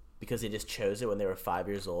because they just chose it when they were 5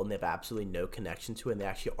 years old and they have absolutely no connection to it, and they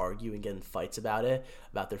actually argue and get in fights about it,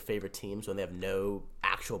 about their favorite teams when they have no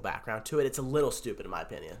actual background to it. It's a little stupid in my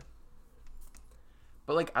opinion.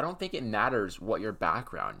 But, like, I don't think it matters what your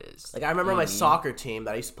background is. Like, I remember my soccer team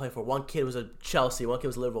that I used to play for. One kid was a Chelsea, one kid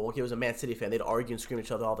was a Liverpool, one kid was a Man City fan. They'd argue and scream at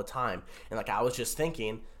each other all the time. And, like, I was just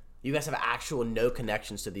thinking, you guys have actual no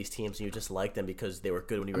connections to these teams, and you just like them because they were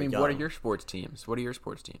good when you were young. What are your sports teams? Do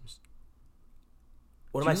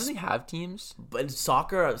you really have teams? But in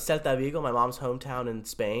soccer, Celta Vigo, my mom's hometown in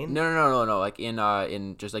Spain. No. Like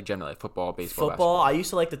in just like generally like football, baseball. Football, basketball. I used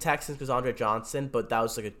to like the Texans because Andre Johnson, but that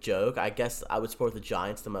was like a joke. I guess I would support the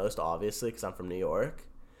Giants the most, obviously, because I'm from New York.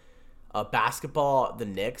 Basketball, the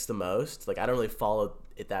Knicks the most. Like I don't really follow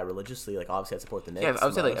it that religiously. Like obviously, I support the Knicks. Yeah, I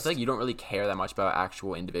would say like I feel like you don't really care that much about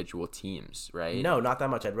actual individual teams, right? No, not that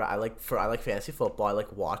much. I like fantasy football. I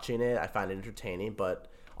like watching it. I find it entertaining, but.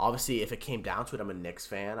 Obviously, if it came down to it, I'm a Knicks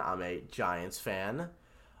fan. I'm a Giants fan.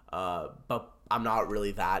 But I'm not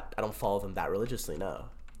really that. I don't follow them that religiously, no.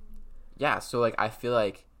 Yeah, so like I feel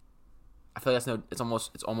like that's no. It's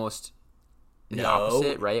almost the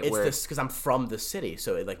opposite, right? It's this because I'm from the city,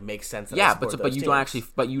 so it like makes sense. That yeah,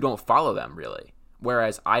 but you don't follow them really.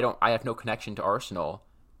 Whereas I have no connection to Arsenal,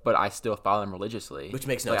 but I still follow them religiously, which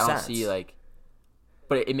makes no sense. I don't see like.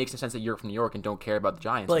 But it makes no sense that you're from New York and don't care about the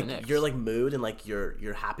Giants. But and the Knicks. Your like mood and like your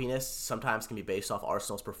happiness sometimes can be based off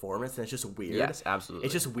Arsenal's performance, and it's just weird. Yes, absolutely.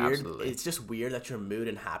 It's just weird. Absolutely. It's just weird that your mood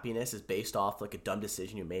and happiness is based off like a dumb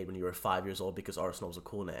decision you made when you were 5 years old because Arsenal was a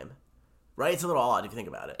cool name, right? It's a little odd if you think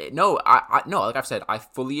about it. No, I no. Like I've said, I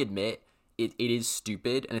fully admit it is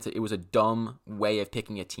stupid and it was a dumb way of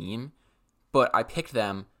picking a team, but I picked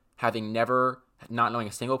them having not knowing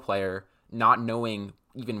a single player, not knowing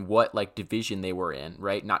even what like division they were in,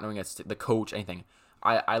 right? Not knowing the coach, anything.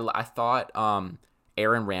 I thought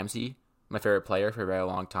Aaron Ramsey, my favorite player for a very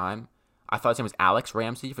long time. I thought his name was Alex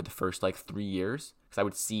Ramsey for the first like 3 years because I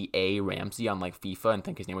would see a Ramsey on like FIFA and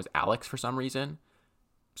think his name was Alex for some reason.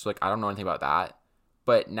 So like I don't know anything about that.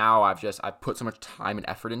 But now I've put so much time and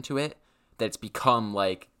effort into it that it's become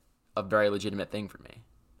like a very legitimate thing for me.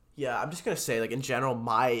 Yeah, I'm just gonna say like in general,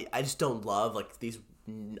 I just don't love like these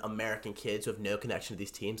American kids who have no connection to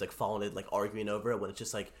these teams like following it, like arguing over it when it's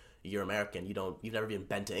just like you're American, you've never even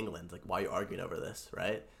been to England, like why are you arguing over this,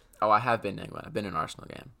 right? Oh, I have been to England. I've been to an Arsenal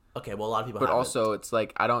game. Okay, well a lot of people but haven't. Also it's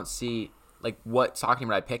like I don't see like what soccer team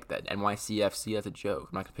would I pick then? NYCFC as a joke.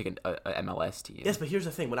 I'm not gonna pick an MLS team. Yes, but here's the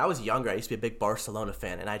thing. When I was younger, I used to be a big Barcelona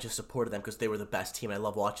fan, and I just supported them because they were the best team, and I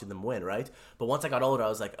love watching them win, right? But once I got older, I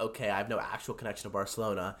was like, okay, I have no actual connection to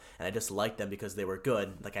Barcelona, and I just liked them because they were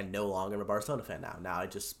good. Like, I no longer am a Barcelona fan now. Now I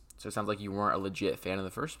just... So it sounds like you weren't a legit fan in the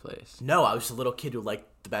first place. No, I was just a little kid who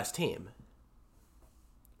liked the best team.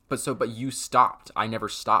 But you stopped. I never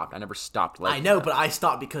stopped. I know, but I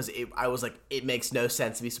stopped because I was like, it makes no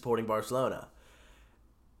sense to be supporting Barcelona.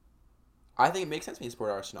 I think it makes sense to me to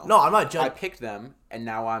support Arsenal. No, I'm not judging. I picked them, and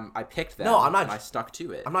now I picked them. No, I'm not. And I stuck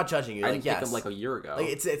to it. I'm not judging you. I didn't pick them like a year ago. Like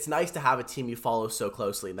it's nice to have a team you follow so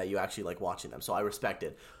closely and that you actually like watching them. So I respect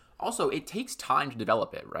it. Also, it takes time to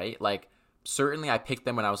develop it, right? Like certainly, I picked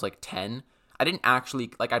them when I was like 10. I didn't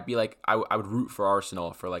actually like. I'd be like I would root for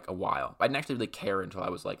Arsenal for like a while. I didn't actually really care until I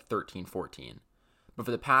was like 13, 14. But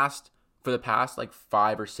for the past like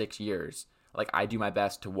 5 or 6 years, like I do my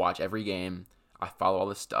best to watch every game. I follow all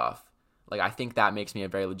this stuff. Like, I think that makes me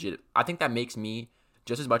I think that makes me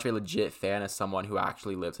just as much a legit fan as someone who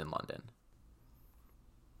actually lives in London.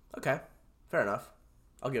 Okay. Fair enough.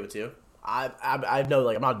 I'll give it to you. I know,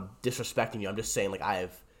 like, I'm not disrespecting you. I'm just saying, like, I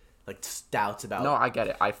have, like, doubts about... No, I get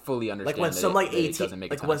it. I fully understand like, when some, like, 18... it doesn't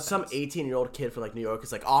make like, when some 18-year-old kid from, like, New York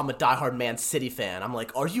is like, oh, I'm a diehard Man City fan. I'm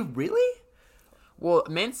like, are you really? Well,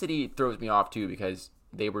 Man City throws me off, too, because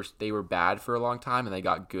they were bad for a long time, and they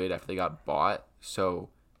got good after they got bought, so...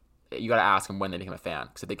 You got to ask them when they became a fan.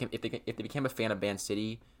 Because if they became a fan of Man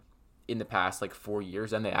City in the past, like, 4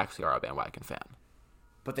 years, then they actually are a bandwagon fan.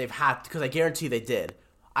 But they've had... Because I guarantee they did.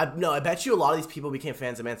 I bet you a lot of these people became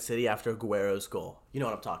fans of Man City after Aguero's goal. You know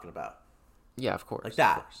what I'm talking about. Yeah, of course. Like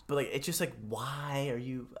that. But, like, it's just like, why are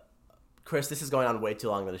you... Chris, this is going on way too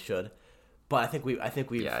long than it should. But I think we've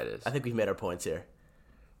yeah, it is. I think we've made our points here.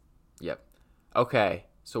 Yep. Okay.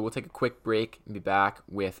 So we'll take a quick break and be back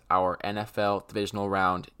with our NFL Divisional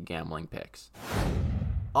Round gambling picks.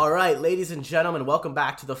 All right, ladies and gentlemen, welcome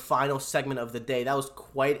back to the final segment of the day. That was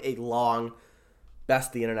quite a long Best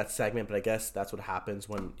of the Internet segment, but I guess that's what happens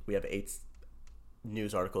when we have 8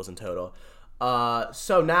 news articles in total.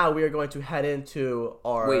 So now we are going to head into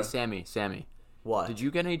our... Wait, Sammy. What? Did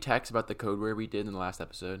you get any texts about the code word we did in the last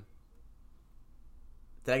episode?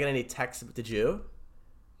 Did I get any texts? Did you?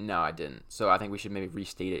 No, I didn't. So I think we should maybe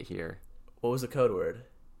restate it here. What was the code word?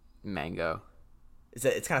 Mango.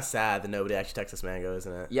 It's kind of sad that nobody actually texts us mango,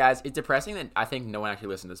 isn't it? Yeah, it's depressing that I think no one actually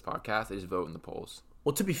listened to this podcast. They just vote in the polls.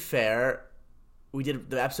 Well, to be fair,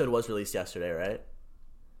 the episode was released yesterday, right?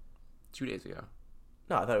 2 days ago.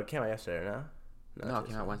 No, I thought it came out yesterday, no? No, it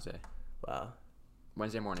came out Wednesday. Wow.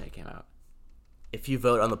 Wednesday morning it came out. If you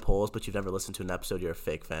vote on the polls but you've never listened to an episode, you're a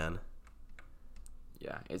fake fan.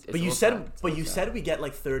 Yeah, but you said we get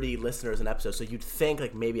like 30 listeners an episode, so you'd think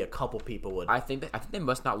like maybe a couple people would. I think they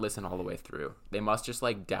must not listen all the way through. They must just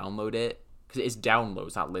like download it because it's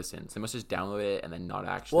downloads, not listens. They must just download it and then not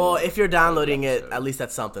actually. Well, if you're downloading it, at least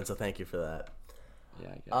that's something. So thank you for that. Yeah,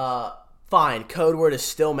 I guess. Fine. Code word is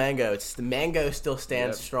still mango. It's the mango still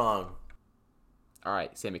stands strong. All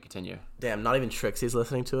right, Sammy, continue. Damn, not even Trixie's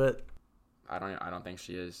listening to it. I don't think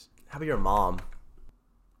she is. How about your mom?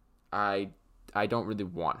 I don't really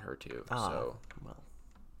want her to. So well.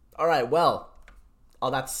 All right. Well,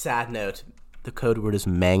 on that sad note, the code word is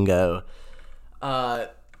mango. To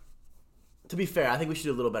be fair, I think we should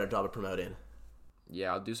do a little better job of promoting.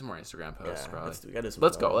 Yeah, I'll do some more Instagram posts. Yeah, probably.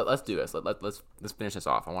 Let's go. Let's do this. Let's finish this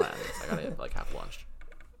off. I want to end this. I gotta like have lunch.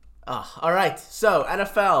 All right. So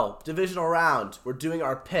NFL divisional round. We're doing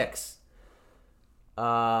our picks.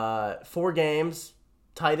 4 games: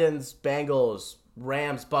 Titans, Bengals,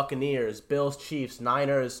 Rams, Buccaneers, Bills, Chiefs,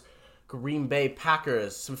 Niners, Green Bay,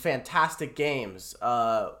 Packers. Some fantastic games.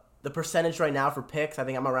 The percentage right now for picks, I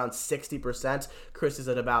think I'm around 60%. Chris is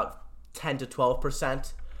at about 10 to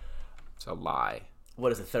 12%. It's a lie.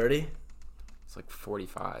 What is it, 30? It's like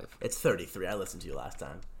 45. It's 33. I listened to you last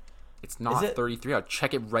time. It's not 33. I'll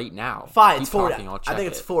check it right now. Fine, Keep it's 40. Talking, I'll check I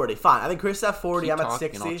think it's 40. Fine. I think Chris is at 40. Keep I'm at talking,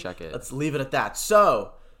 60. I'll check it. Let's leave it at that.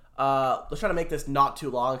 So, let's try to make this not too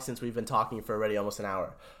long since we've been talking for already almost an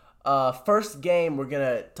hour. First game we're going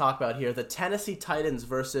to talk about here, the Tennessee Titans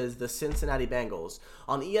versus the Cincinnati Bengals.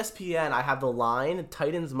 On ESPN, I have the line,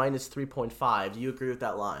 Titans minus 3.5. Do you agree with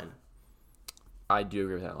that line? I do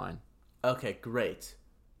agree with that line. Okay, great.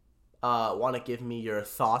 Want to give me your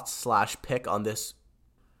thoughts / pick on this?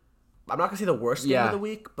 I'm not going to say the worst game of the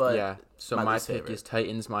week, but yeah. So my pick is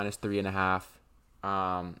Titans minus 3.5.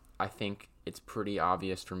 I think it's pretty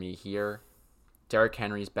obvious for me here. Derrick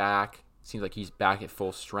Henry's back. Seems like he's back at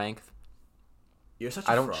full strength. You're such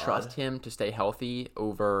a I don't fraud. trust him to stay healthy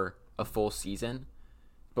over a full season,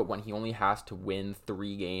 but when he only has to win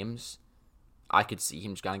 3 games, I could see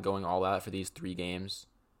him just kind of going all out for these 3 games.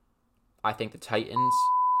 I think the Titans,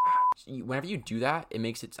 whenever you do that, it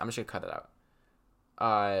makes it. I'm just gonna cut it out.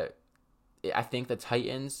 I think the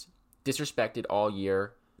Titans disrespected all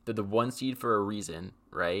year. They're the 1 seed for a reason,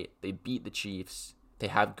 right? They beat the Chiefs. They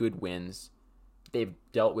have good wins. They've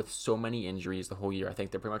dealt with so many injuries the whole year. I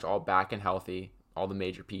think they're pretty much all back and healthy, all the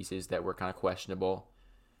major pieces that were kind of questionable.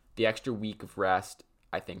 The extra week of rest,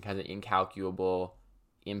 I think, has an incalculable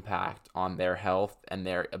impact on their health and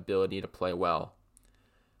their ability to play well.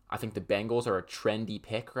 I think the Bengals are a trendy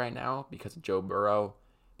pick right now because of Joe Burrow,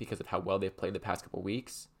 because of how well they've played the past couple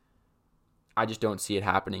weeks. I just don't see it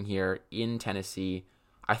happening here in Tennessee.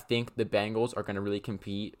 I think the Bengals are going to really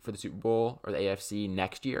compete for the Super Bowl or the AFC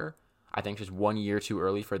next year. I think it's just 1 year too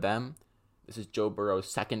early for them. This is Joe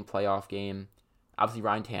Burrow's second playoff game. Obviously,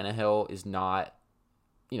 Ryan Tannehill is not,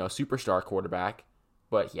 a superstar quarterback,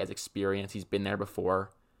 but he has experience. He's been there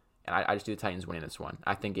before. And I just do the Titans winning this one.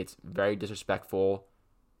 I think it's very disrespectful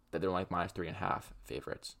that they're like minus 3.5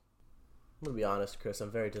 favorites. I'm going to be honest, Chris.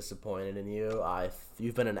 I'm very disappointed in you.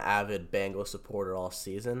 You've been an avid Bengals supporter all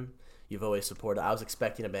season. You've always supported. I was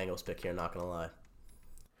expecting a Bengals pick here, not going to lie.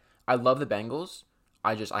 I love the Bengals.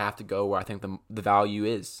 I have to go where I think the value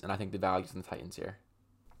is, and I think the value is in the Titans here.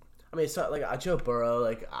 I mean, so like Joe Burrow,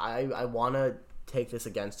 like I want to take this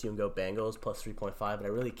against you and go Bengals plus 3.5, but I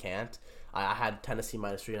really can't. I had Tennessee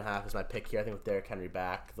minus 3.5 as my pick here. I think with Derrick Henry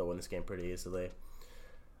back, they'll win this game pretty easily.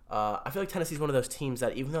 I feel like Tennessee's one of those teams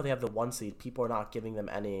that even though they have the 1 seed, people are not giving them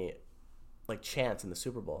any like chance in the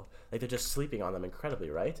Super Bowl. Like they're just sleeping on them incredibly,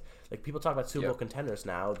 right? Like people talk about Super Bowl contenders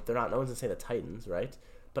now. No one's gonna say the Titans, right?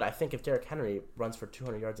 But I think if Derrick Henry runs for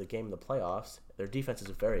 200 yards a game in the playoffs, their defense is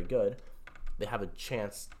very good. They have a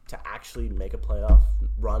chance to actually make a playoff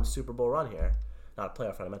run, Super Bowl run here. Not a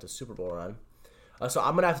playoff run, I meant a Super Bowl run. So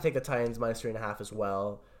I'm going to have to take the Titans minus 3.5 as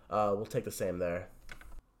well. We'll take the same there.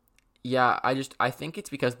 Yeah, I think it's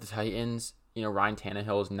because the Titans, Ryan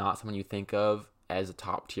Tannehill is not someone you think of as a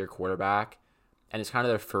top-tier quarterback. And it's kind of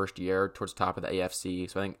their first year towards the top of the AFC.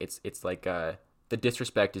 So I think it's like the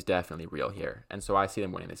disrespect is definitely real here. And so I see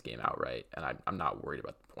them winning this game outright, and I'm not worried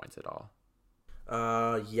about the points at all.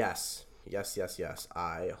 Yes. Yes, yes, yes.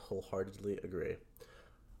 I wholeheartedly agree.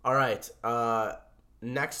 All right.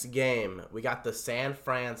 Next game, we got the San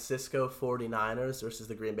Francisco 49ers versus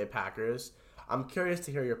the Green Bay Packers. I'm curious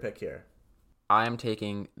to hear your pick here. I am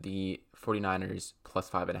taking the 49ers plus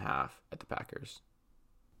 5.5 at the Packers.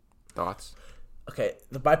 Thoughts? Okay,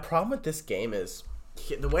 my problem with this game is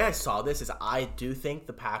the way I saw this is I do think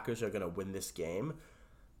the Packers are going to win this game,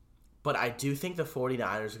 but I do think the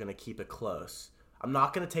 49ers are going to keep it close. I'm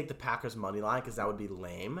not going to take the Packers money line because that would be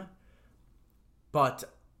lame, but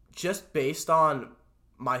just based on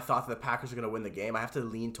my thought that the Packers are going to win the game, I have to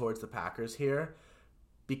lean towards the Packers here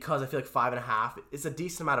because I feel like 5.5 is a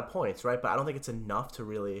decent amount of points, right? But I don't think it's enough to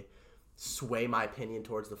really sway my opinion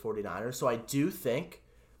towards the 49ers. So I do think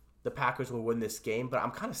the Packers will win this game, but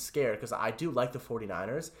I'm kind of scared because I do like the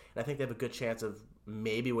 49ers, and I think they have a good chance of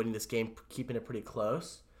maybe winning this game, keeping it pretty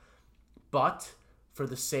close. But for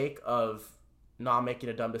the sake of not making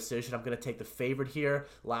a dumb decision, I'm going to take the favorite here.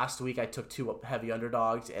 Last week I took two heavy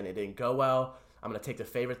underdogs, and it didn't go well. I'm going to take the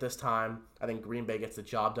favorite this time. I think Green Bay gets the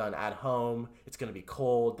job done at home. It's going to be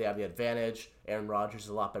cold. They have the advantage. Aaron Rodgers is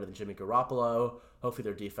a lot better than Jimmy Garoppolo. Hopefully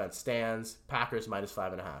their defense stands. Packers minus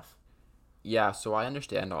 5.5. Yeah, so I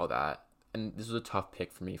understand all that. And this was a tough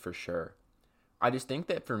pick for me for sure. I just think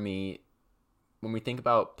that for me, when we think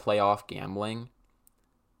about playoff gambling,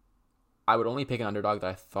 I would only pick an underdog that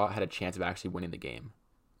I thought had a chance of actually winning the game,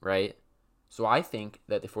 right? So I think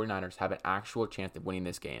that the 49ers have an actual chance of winning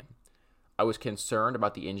this game. I was concerned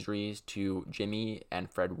about the injuries to Jimmy and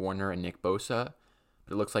Fred Warner and Nick Bosa,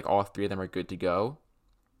 but it looks like all three of them are good to go.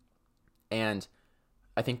 And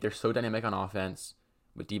I think they're so dynamic on offense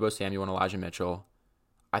with Deebo Samuel and Elijah Mitchell.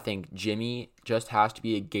 I think Jimmy just has to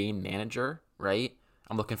be a game manager, right?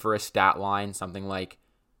 I'm looking for a stat line, something like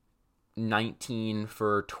 19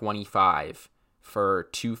 for 25 for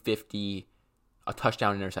 250, a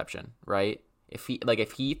touchdown interception, right? If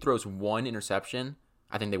he throws one interception,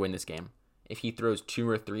 I think they win this game. If he throws 2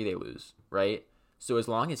 or 3, they lose, right? So as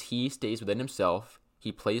long as he stays within himself,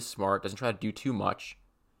 he plays smart, doesn't try to do too much,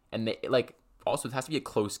 and also it has to be a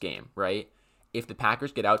close game, right? If the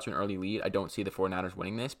Packers get out to an early lead, I don't see the 49ers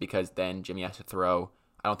winning this because then Jimmy has to throw.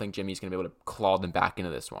 I don't think Jimmy's going to be able to claw them back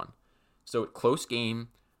into this one. So close game.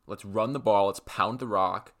 Let's run the ball. Let's pound the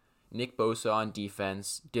rock. Nick Bosa on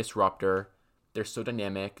defense, disruptor. They're so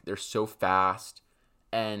dynamic. They're so fast.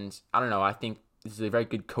 And I don't know. I think this is a very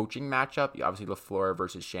good coaching matchup. Obviously, LaFleur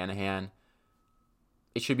versus Shanahan.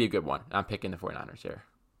 It should be a good one. I'm picking the 49ers here.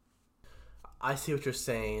 I see what you're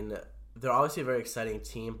saying. They're obviously a very exciting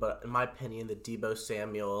team, but in my opinion, the Deebo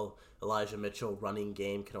Samuel, Elijah Mitchell running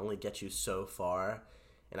game can only get you so far,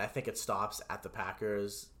 and I think it stops at the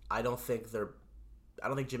Packers. I don't think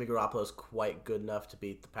Jimmy Garoppolo is quite good enough to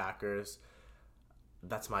beat the Packers.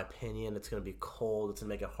 That's my opinion. It's going to be cold. It's going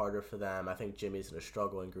to make it harder for them. I think Jimmy's going to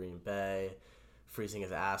struggle in Green Bay, freezing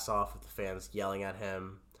his ass off with the fans yelling at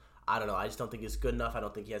him. I don't know. I just don't think he's good enough. I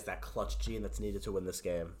don't think he has that clutch gene that's needed to win this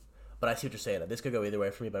game. But I see what you're saying. This could go either way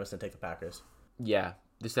for me, but I'm just going to take the Packers. Yeah,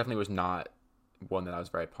 this definitely was not one that I was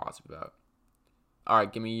very positive about. All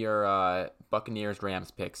right, give me your Buccaneers-Rams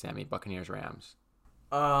pick, Sammy. Buccaneers-Rams.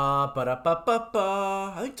 I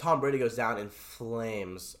think Tom Brady goes down in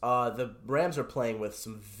flames. The Rams are playing with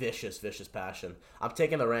some vicious passion. I'm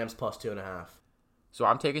taking the Rams plus 2.5. So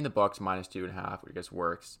I'm taking the Bucs minus 2.5, which I guess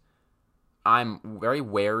works. I'm very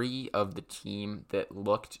wary of the team that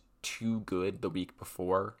looked too good the week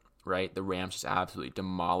before, right? The Rams just absolutely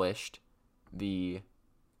demolished the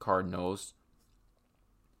Cardinals.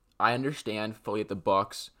 I understand fully that the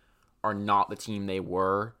Bucs are not the team they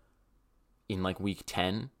were in like week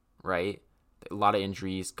 10, right? A lot of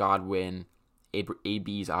injuries. Godwin,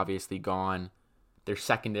 AB's obviously gone. Their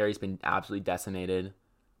secondary's been absolutely decimated.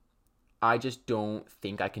 I just don't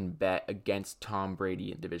think I can bet against Tom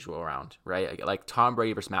Brady in divisional round, right? Like Tom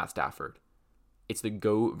Brady versus Matt Stafford. It's the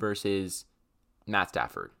GOAT versus Matt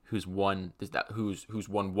Stafford, who's won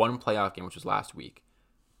one playoff game, which was last week.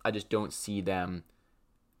 I just don't see them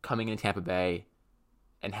coming into Tampa Bay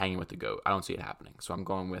and hanging with the GOAT. I don't see it happening. So I'm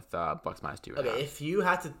going with Bucs minus 2.5. Okay, if you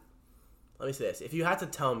had to, let me say this. If you had to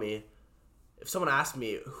tell me, if someone asked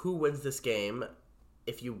me who wins this game,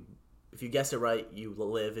 if you guess it right, you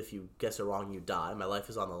live. If you guess it wrong, you die. My life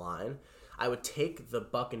is on the line. I would take the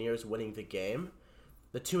Buccaneers winning the game.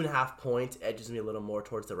 The 2.5 points edges me a little more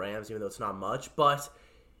towards the Rams, even though it's not much. But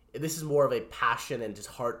this is more of a passion and just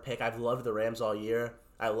heart pick. I've loved the Rams all year.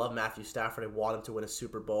 I love Matthew Stafford. I want him to win a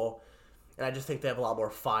Super Bowl. And I just think they have a lot more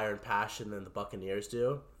fire and passion than the Buccaneers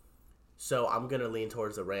do. So I'm going to lean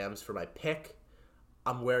towards the Rams for my pick.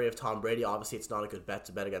 I'm wary of Tom Brady. Obviously, it's not a good bet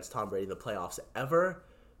to bet against Tom Brady in the playoffs ever.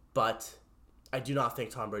 But I do not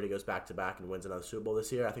think Tom Brady goes back-to-back and wins another Super Bowl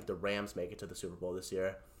this year. I think the Rams make it to the Super Bowl this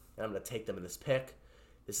year, and I'm going to take them in this pick.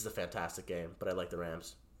 This is a fantastic game, but I like the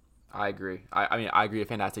Rams. I agree. I mean, I agree. A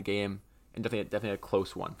fantastic game, and definitely a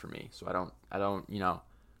close one for me. So I don't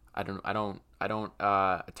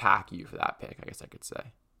attack you for that pick, I guess I could say.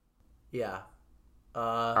 Yeah.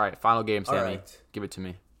 All right, final game, Sammy. Right. Give it to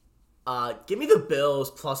me. Give me the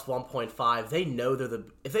Bills plus 1.5. They know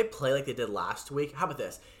if they play like they did last week. How about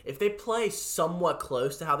this? If they play somewhat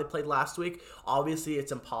close to how they played last week, obviously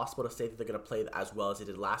it's impossible to say that they're going to play as well as they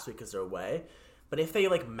did last week because they're away. But if they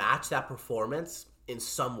match that performance in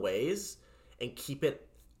some ways and keep it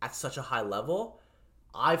at such a high level,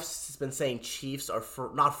 I've been saying Chiefs are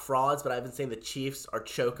not frauds, but I've been saying the Chiefs are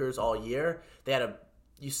chokers all year.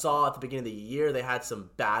 You saw at the beginning of the year, they had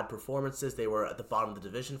some bad performances. They were at the bottom of the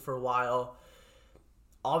division for a while.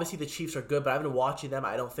 Obviously, the Chiefs are good, but I've been watching them.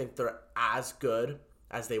 I don't think they're as good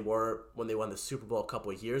as they were when they won the Super Bowl a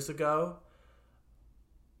couple of years ago.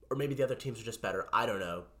 Or maybe the other teams are just better. I don't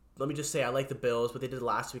know. Let me just say I like the Bills. What they did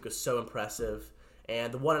last week was so impressive.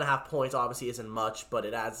 And the 1.5 points obviously isn't much, but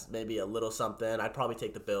it adds maybe a little something. I'd probably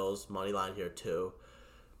take the Bills money line here too,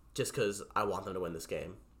 just because I want them to win this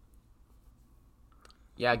game.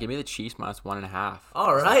 Yeah, give me the Chiefs minus 1.5.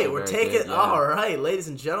 All right, we're taking. Good, yeah. All right, ladies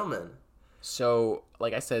and gentlemen. So,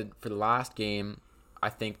 like I said, for the last game, I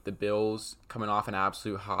think the Bills coming off an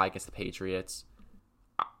absolute high against the Patriots.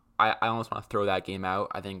 I almost want to throw that game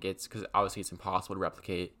out. I think it's because obviously it's impossible to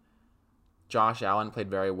replicate. Josh Allen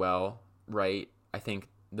played very well, right? I think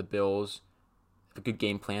the Bills have a good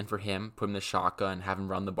game plan for him. Put him in the shotgun, have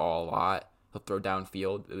him run the ball a lot. He'll throw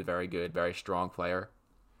downfield. He'll be very good, very strong player.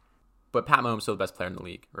 But Pat Mahomes is still the best player in the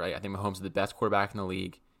league, right? I think Mahomes is the best quarterback in the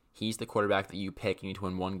league. He's the quarterback that you pick. You need to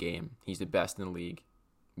win one game. He's the best in the league.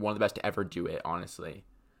 One of the best to ever do it, honestly.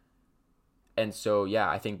 And so, yeah,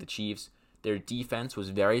 I think the Chiefs, their defense was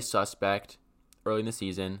very suspect early in the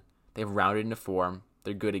season. They've rounded into form.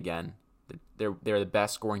 They're good again. They're the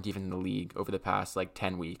best scoring defense in the league over the past,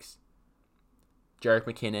 10 weeks. Jerick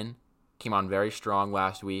McKinnon came on very strong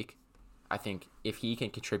last week. I think if he can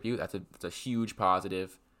contribute, that's a huge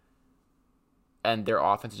positive. And their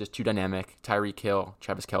offense is just too dynamic. Tyreek Hill,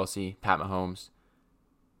 Travis Kelce, Pat Mahomes.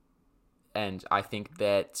 And I think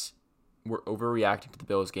that we're overreacting to the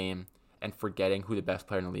Bills game and forgetting who the best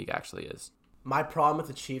player in the league actually is. My problem with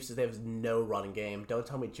the Chiefs is they have no running game. Don't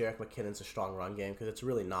tell me Jerick McKinnon's a strong run game because it's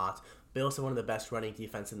really not. Bills have one of the best running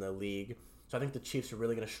defense in the league. So I think the Chiefs are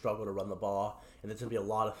really going to struggle to run the ball, and there's going to be a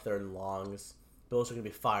lot of third and longs. Bills are going to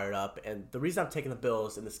be fired up. And the reason I'm taking the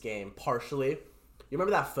Bills in this game, partially, you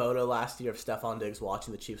remember that photo last year of Stephon Diggs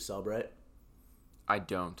watching the Chiefs celebrate? I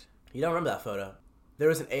don't. You don't remember that photo? There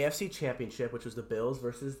was an AFC championship, which was the Bills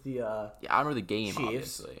versus the Yeah, I remember the game, Chiefs.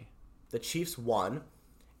 Obviously. The Chiefs won.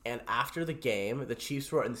 And after the game, the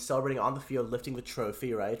Chiefs were celebrating on the field, lifting the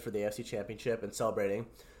trophy, right, for the AFC Championship and celebrating.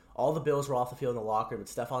 All the Bills were off the field in the locker room, and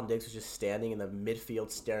Stephon Diggs was just standing in the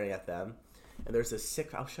midfield staring at them. And there's this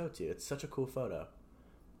sick... I'll show it to you. It's such a cool photo.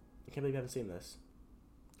 I can't believe you haven't seen this.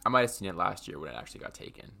 I might have seen it last year when it actually got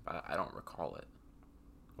taken, but I don't recall it.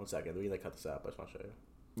 1 second. Let me cut this out. I just want to show you.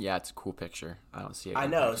 Yeah, it's a cool picture. I don't see it. I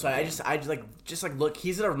know. So I just look.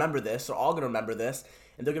 He's gonna remember this. They're all gonna remember this,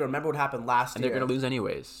 and they're gonna remember what happened last year. And they're gonna lose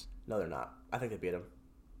anyways. No, they're not. I think they beat him.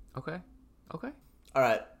 Okay. All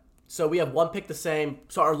right. So we have one pick the same.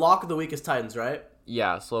 So our lock of the week is Titans, right?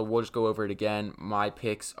 Yeah, so we'll just go over it again. My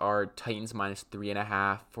picks are Titans minus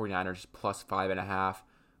 3.5, 49ers plus 5.5,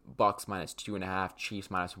 Bucks minus 2.5, Chiefs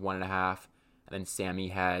minus 1.5, and then Sammy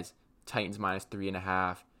has Titans minus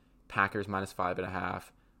 3.5, Packers minus 5.5,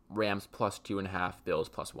 Rams plus 2.5, Bills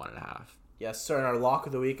plus 1.5. Yes, sir. And our lock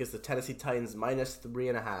of the week is the Tennessee Titans minus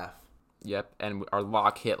 3.5. Yep, and our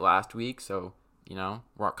lock hit last week, so,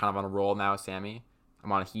 we're kind of on a roll now, Sammy.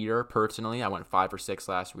 I'm on a heater, personally. I went 5 for 6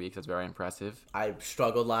 last week. That's very impressive. I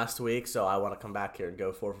struggled last week, so I want to come back here and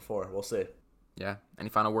go 4 for 4. We'll see. Yeah. Any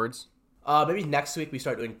final words? Maybe next week we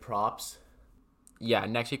start doing props. Yeah,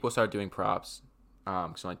 next week we'll start doing props.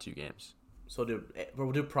 Because only 2 games. So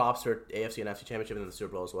we'll do props for AFC and NFC Championship and then the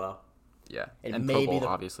Super Bowl as well. Yeah. And maybe Pro Bowl,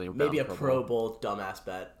 obviously. Maybe a Pro Bowl dumbass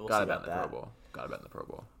bet. Gotta bet in the Pro Bowl. Gotta bet in the Pro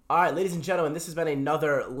Bowl. All right, ladies and gentlemen, this has been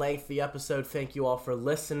another lengthy episode. Thank you all for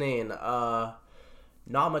listening.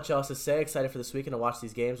 Not much else to say. Excited for this weekend to watch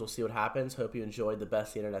these games. We'll see what happens. Hope you enjoyed the Best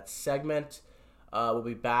of the Internet segment. We'll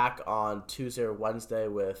be back on Tuesday or Wednesday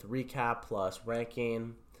with recap plus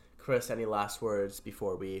ranking. Chris, any last words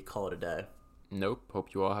before we call it a day? Nope.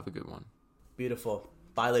 Hope you all have a good one. Beautiful.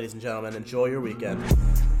 Bye, ladies and gentlemen. Enjoy your weekend.